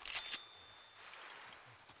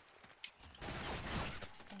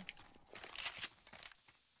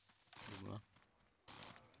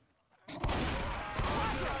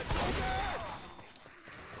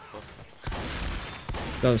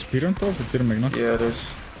 That was Peter on top? It didn't make nothing. Yeah, it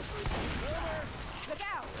is.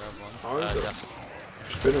 Oh, is it?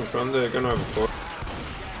 Spin in front there, gonna have a foot.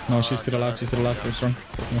 No, she's still alive, she's still alive. We're strong.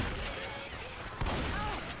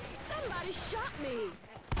 Somebody shot me.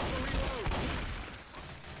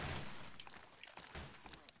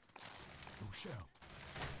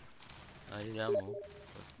 I need ammo.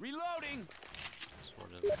 Reloading! That's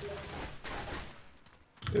whatever.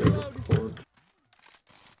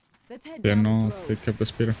 Let's head Yeah, down no, this road. they kept the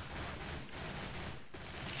speeder.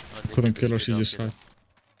 Oh, they Couldn't kept kill her, the she speed just up, died.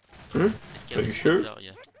 Hmm? They kept Are the you speed sure? up,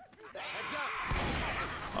 yeah.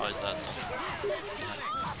 Oh, is that?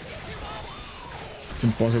 It's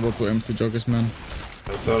impossible to empty joggers, man. I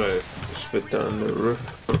thought I spit down the roof.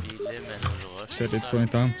 Said it 20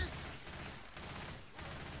 times.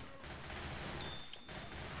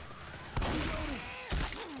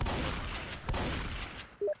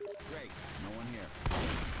 Great. No one here.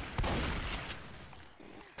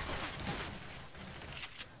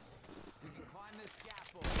 Climb this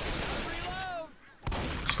scaffold. Reload!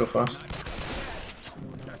 Let's go fast.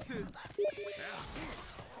 That's it.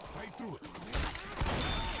 Right through it.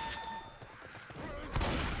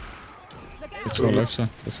 Let's go left side.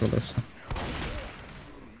 Let's go left side.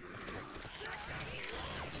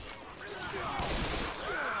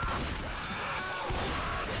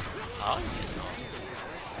 Ah, no.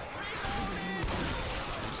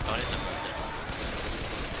 I'm starting to run there.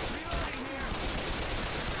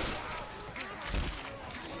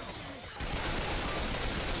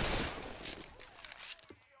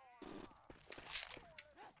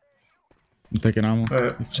 I'm taking ammo.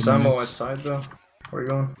 Alright, is ammo outside though? Where are you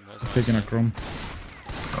going? He's taking a chrome.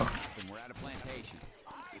 Then we're at a plantation.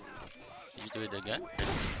 Did you do it again?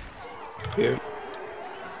 Here.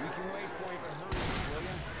 We can wait for you, but hurry up, will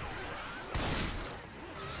ya?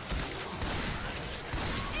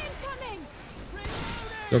 Incoming!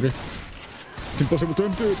 Okay. It's impossible to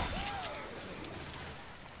empty it.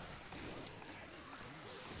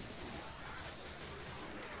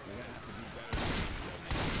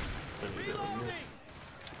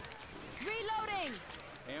 Reloading!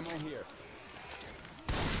 Ammo here.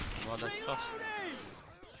 Well, that's fast.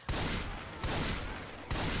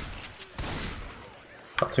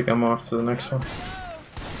 I'll take ammo after the next one.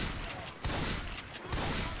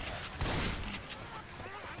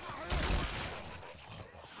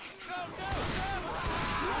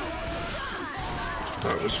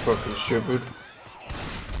 That was fucking stupid.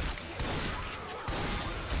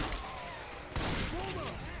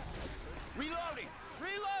 Reloading!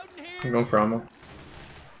 Reloading here! I'm going for ammo.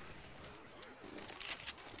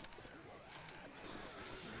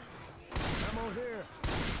 Ammo here!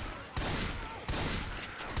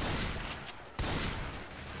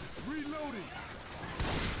 Reloading.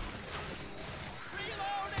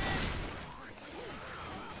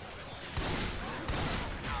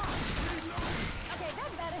 Okay,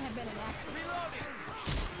 that better have been an accident.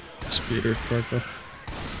 Speeder cracked up.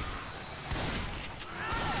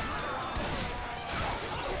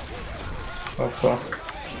 Oh fuck.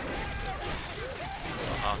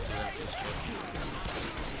 So hard to empty this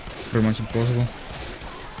truck. Pretty much impossible.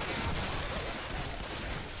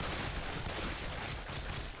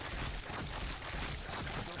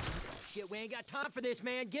 Shit, we ain't got time for this,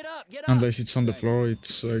 man. Get up, get up. Unless it's on the floor,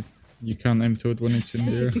 it's like you can't empty it when it's in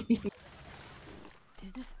the air.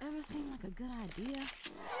 Did this ever seem like a good idea?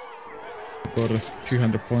 Got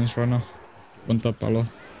 200 points right now. Went up a lot.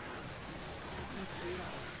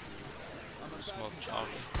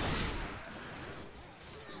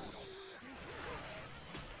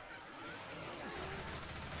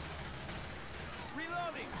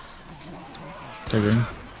 Triggering.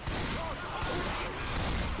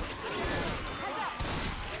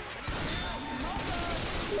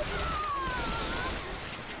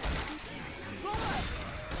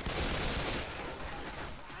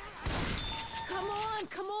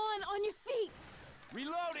 Come on your feet.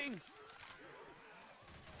 Reloading.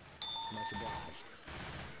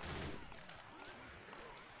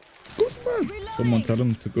 Someone tell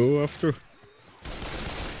him to go after.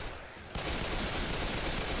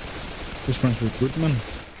 Who's friends with Goodman?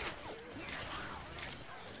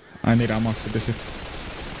 I need ammo for this.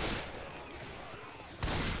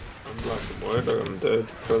 I'm black and white, like I'm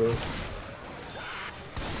dead. Brother.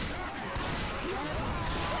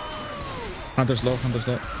 Hunter's low, Hunter's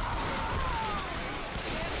low.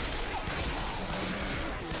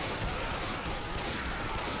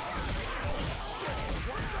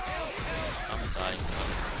 I'm dying.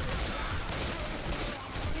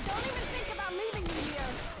 You don't even think about leaving me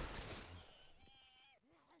here.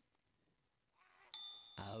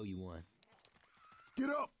 I owe you one. Get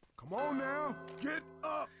up! Come on now! Get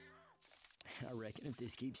up! I reckon if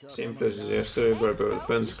this keeps up. Same I'm place gonna as die. yesterday, right by the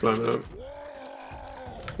fence, climbing up.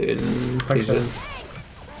 Thanks, He's in. Ed.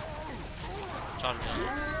 Charge me.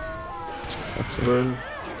 Fuck's sake. Burn.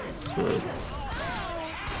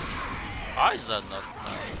 Why is that not?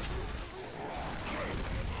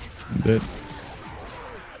 I'm dead.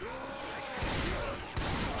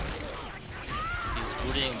 He's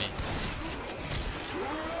bullying me.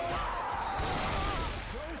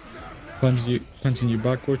 Punching you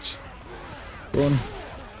backwards. Run.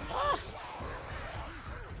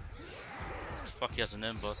 Fuck, he has an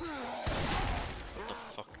aimbot. What the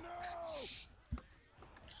fuck?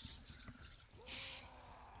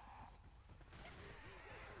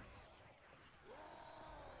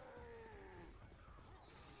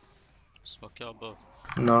 Smoke above.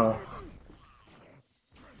 No.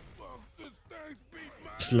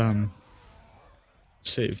 Slam.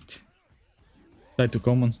 Saved. Die to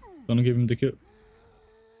commons. Don't give him the kill.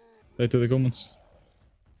 Die to the commons.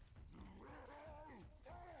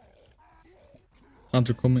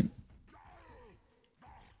 Hunter coming.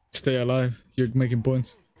 Stay alive. You're making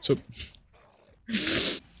points. So Need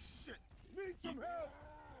some help!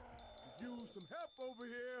 Use some help over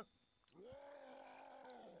here!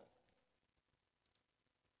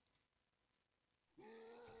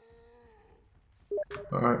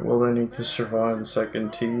 Alright, well they need to survive the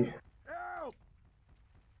second T. Help!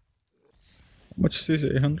 how much is this?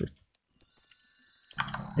 800.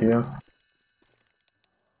 Yeah.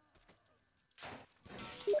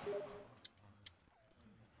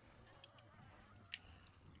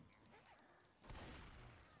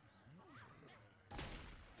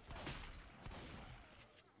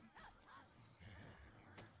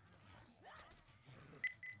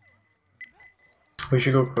 We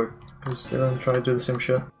should go quick, because they're gonna try to do the same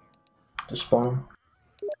shit. Just spawn 'em.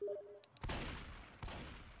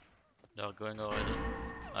 They are going already.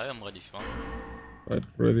 I am ready, Sean. Right,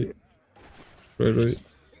 ready. Ready.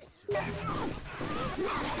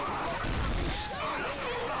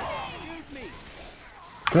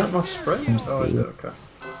 Did that not spread? Oh, I did, okay.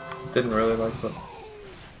 Didn't really like that.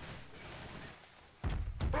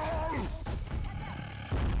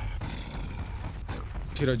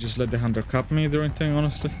 Should I just let the hunter cap me during thing,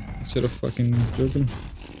 honestly? Instead of fucking joking?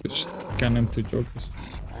 Just can him to jokers.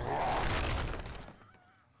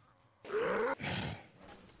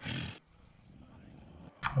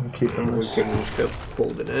 I'm keeping And we this. could have just kept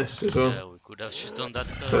holding S as well. Yeah, we could have just done that.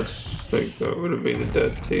 That's like, that would have been a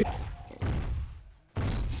dead team.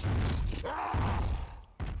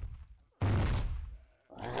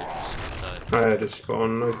 I had a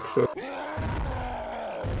spawn, like, so.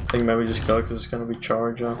 I think maybe just kill it because it's gonna be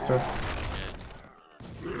charged after.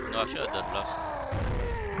 Yeah. No, I should have that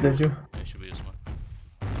last. Did you? Yeah, it should be smart.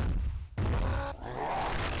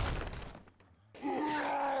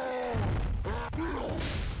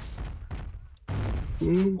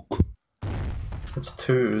 It's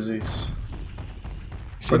two Uzis.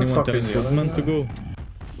 Is Where the anyone fuck telling is the other Goodman guy? to go?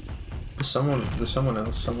 There's someone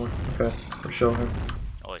else somewhere. Okay, for sure.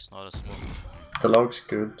 Oh, it's not a smoke. The log's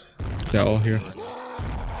good. They're all here.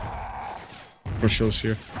 Rochelle's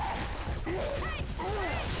here.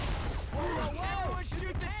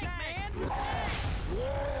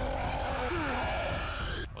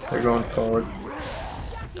 They're going forward.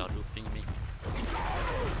 They are looping me.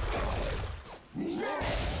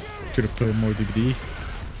 Should have played more DBD.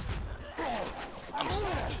 I'm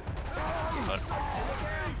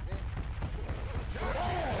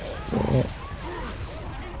Oh,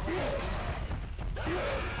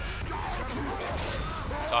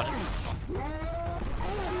 Got him.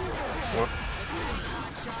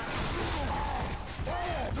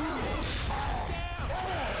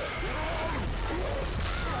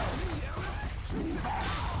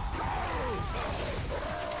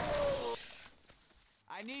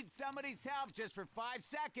 I need somebody's help just for 5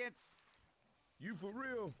 seconds. You for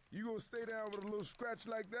real? You gonna stay down with a little scratch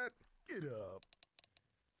like that? Get up.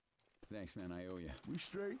 Thanks, man. I owe you. We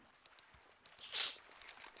straight?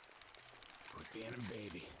 Quit being a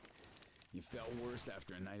baby. You felt worse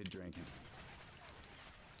after a night of drinking.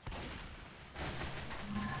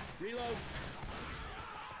 Reload.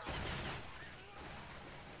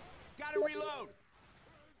 Gotta reload.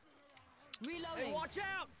 Reloading. Hey, watch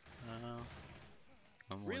out!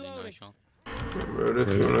 I'm holding no shot. I'm ready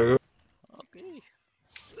if you wanna go. Okay.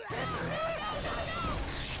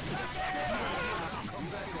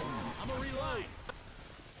 I'm gonna reload.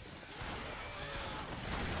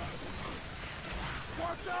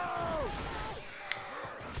 Watch out!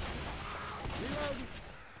 Reload.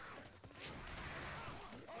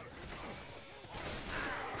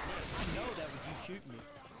 I know that was you shooting me.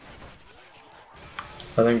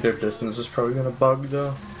 I think their distance is probably gonna bug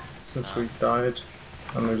though, since we died,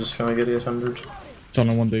 and they're just gonna get 800. It's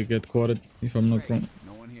only when they get quadded, if I'm not wrong.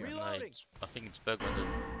 No one here. No, I think it's bug when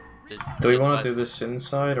the Do we want to do this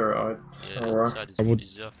inside or out? Yeah, Or inside is I would-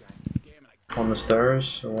 easier. on the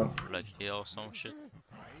stairs? Or what? Like here or some shit.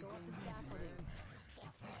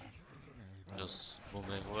 Just move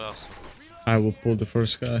everywhere, so I will pull the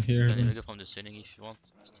first guy you here. can even go from the ceiling if you want,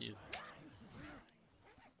 Steve.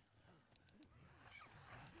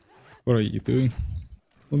 What are you doing?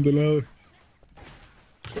 On the ladder.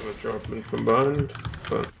 Gonna drop in combined,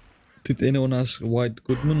 but Did anyone ask White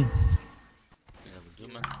Goodman? You never do,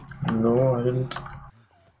 man. No, I didn't.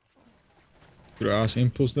 Could I ask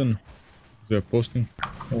Impulse then? They're posting.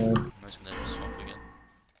 Yeah, I'm just gonna have a swamp again.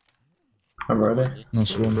 I'm ready. No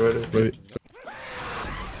swarm. ready. Ready.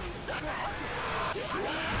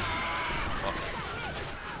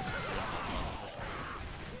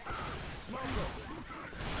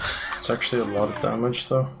 It's actually a lot of damage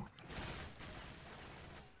though.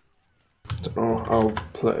 Oh, I'll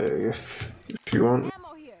play if you want.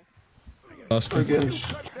 Ammo here. Ask him.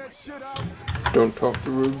 Against. Cut that shit out. Don't talk to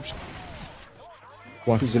Rubes.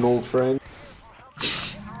 What? He's an old friend.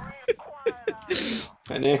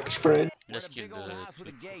 An ex-friend. Let's Got a kill big old the house with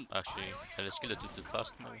a gate. actually let's kill the two too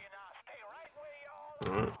fast now.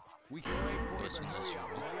 Alright, We can wait for Yes, it, but yes, hurry you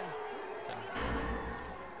up, will.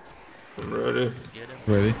 will ya? I'm ready. Get him.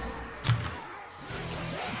 Ready?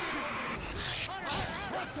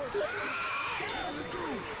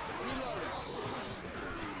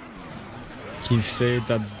 He said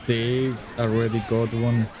that Dave already got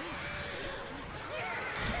one.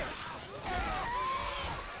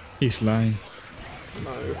 He's lying.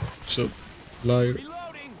 No. So, liar.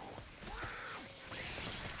 Reloading.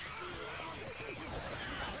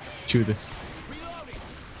 Judas. Reloading.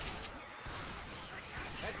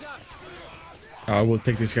 Heads up. I will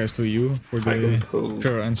take these guys to you for I can the pull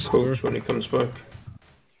fair and square. Coach when he comes back.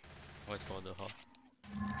 Wait for the hop.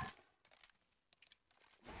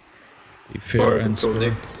 The fair Or I can and pull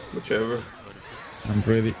Nick, square. whichever. I'm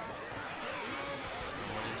ready.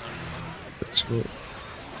 Let's go.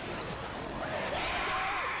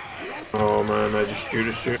 Oh man, I just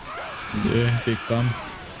Judas you. Yeah, big bam.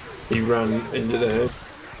 He ran into the head.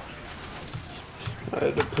 I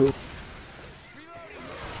had to pull.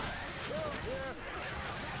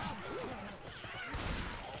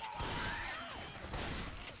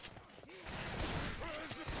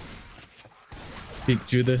 Big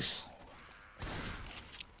Judas.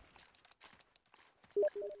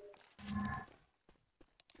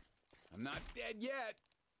 I'm not dead yet.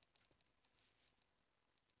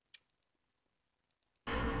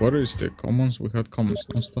 What is the commons? We had commons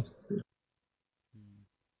and stuff.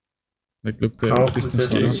 Like, look, the Oh, distance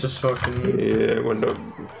this went is up. just fucking. Yeah, it went up.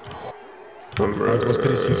 Oh, it was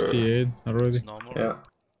 368 already. It's normal. Yeah.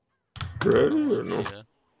 Ready or no? Yeah.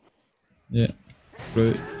 Yeah,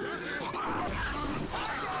 ready.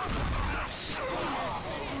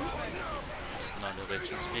 It's not the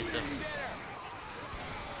raging speed then.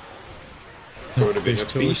 Would have been These a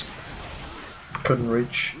two beast. Couldn't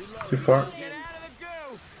reach too far. Get out of the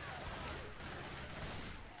goo.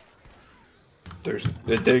 There's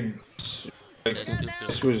a dig. There's two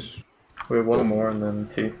This kills. was. We have one more and then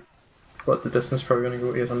T. But the distance probably gonna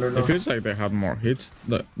go 800 It now. feels like they had more hits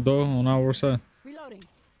though on our side. Reloading.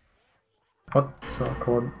 What? It's not a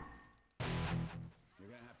quad.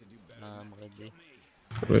 I'm ready.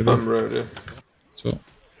 Ready? I'm ready. So,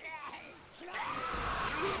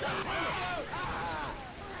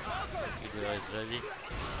 You guys ready?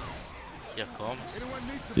 Here comes.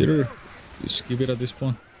 Peter, just keep it at this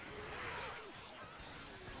point.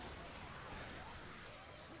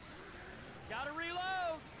 Gotta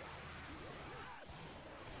reload.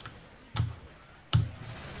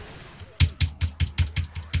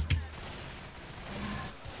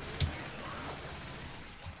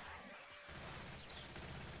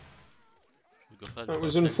 try the That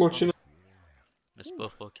was first tank spawn. unfortunate. Let's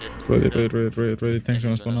both rocket. Ready. Thanks Tank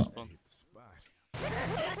on is gonna spawn.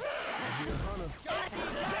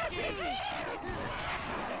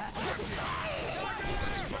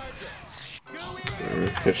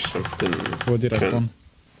 There's something Where did I spawn?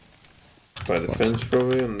 by the fence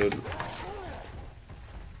probably, and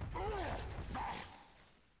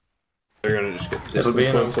they're gonna just get this. It'll be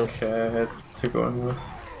an one, so okay to go in with.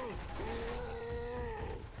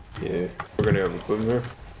 yeah, we're gonna have a boom here.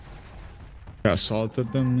 I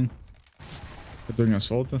assaulted them. They're doing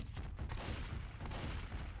assaulted.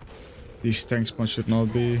 These tank spawns should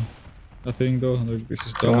not be a thing though. Like, this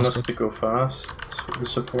is They want dumb. us to go fast with the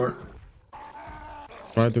support.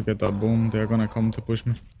 Try to get that boom. They're gonna come to push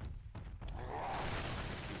me.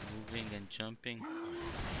 Moving and jumping.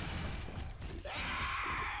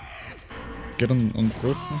 Get on the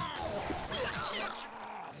roof.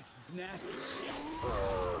 Man.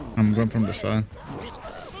 I'm going from the side.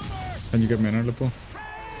 Can you get me an early pull?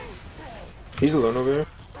 He's alone over here.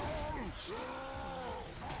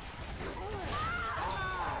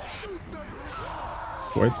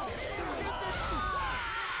 Wait.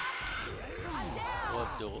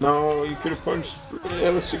 What the No, you could have punched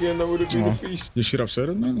Ellis again. That would have been a feast. You should have said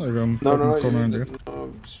it, man. Like, I'm No, cornering you, there.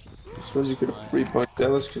 no. This one you could have re-punched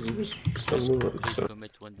Ellis because he was still moving. They So.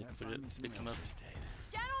 commit when they pick him up.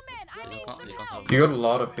 They can't have You got a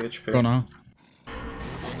lot of HP. Go now.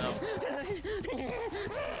 Go now.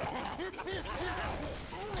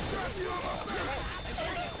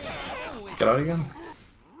 Get out again.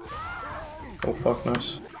 Oh fuck,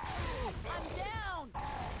 nice.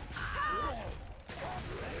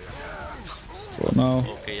 Go now.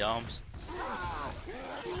 Okay, arms.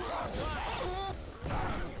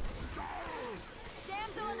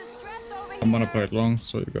 I'm gonna play it long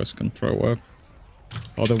so you guys can throw web.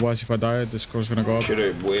 Otherwise, if I die, this score's gonna go up. Should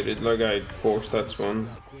have waited, like I forced that spawn.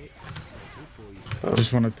 I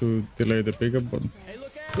just wanted to delay the pickup, but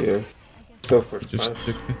Yeah. Still first just pass.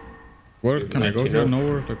 sticked it. Where can I go here?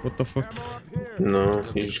 Nowhere? Like, what the fuck? No,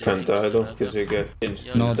 you just can't die though, because you get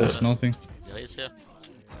instant No, death. there's nothing. There is here.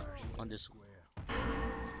 On this.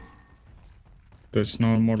 There's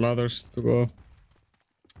no more ladders to go.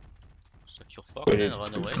 Suck your fuck and then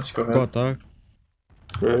run away. Let's go Go ahead. attack.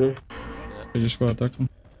 Really? You just go attack them.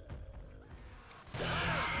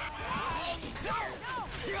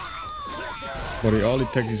 But all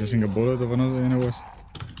it takes is a single bullet of another anyways.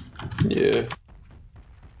 Yeah.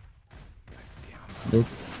 Look.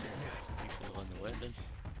 Run away then.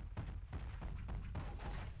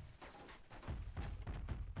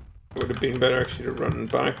 Would have been better actually to run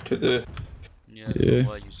back to the. Yeah.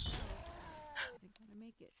 Why you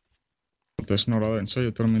There's no ladder inside.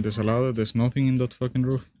 You told me there's a ladder. There's nothing in that fucking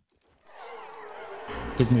roof.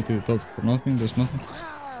 Took me to the top for nothing. There's nothing.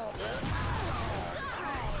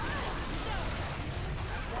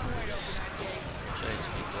 chase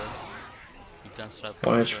people. You can slap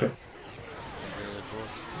 1 one HP. shot. Boat.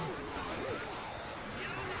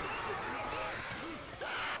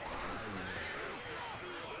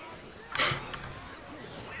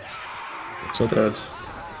 So Dead.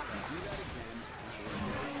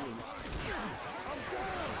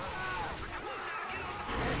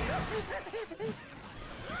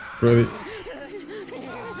 ready.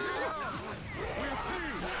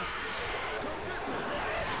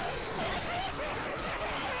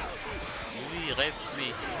 He raped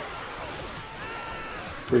me.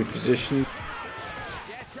 Reposition.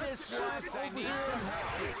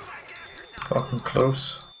 Fucking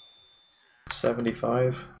close.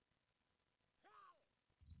 75.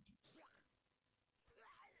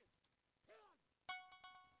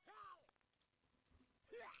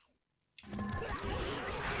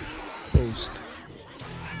 Post.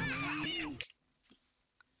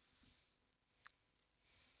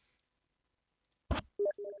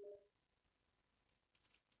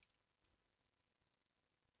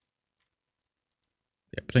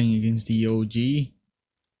 They're playing against the OG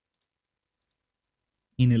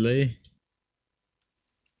in LA.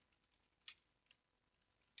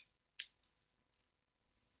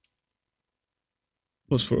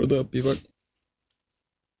 Pause for the be back.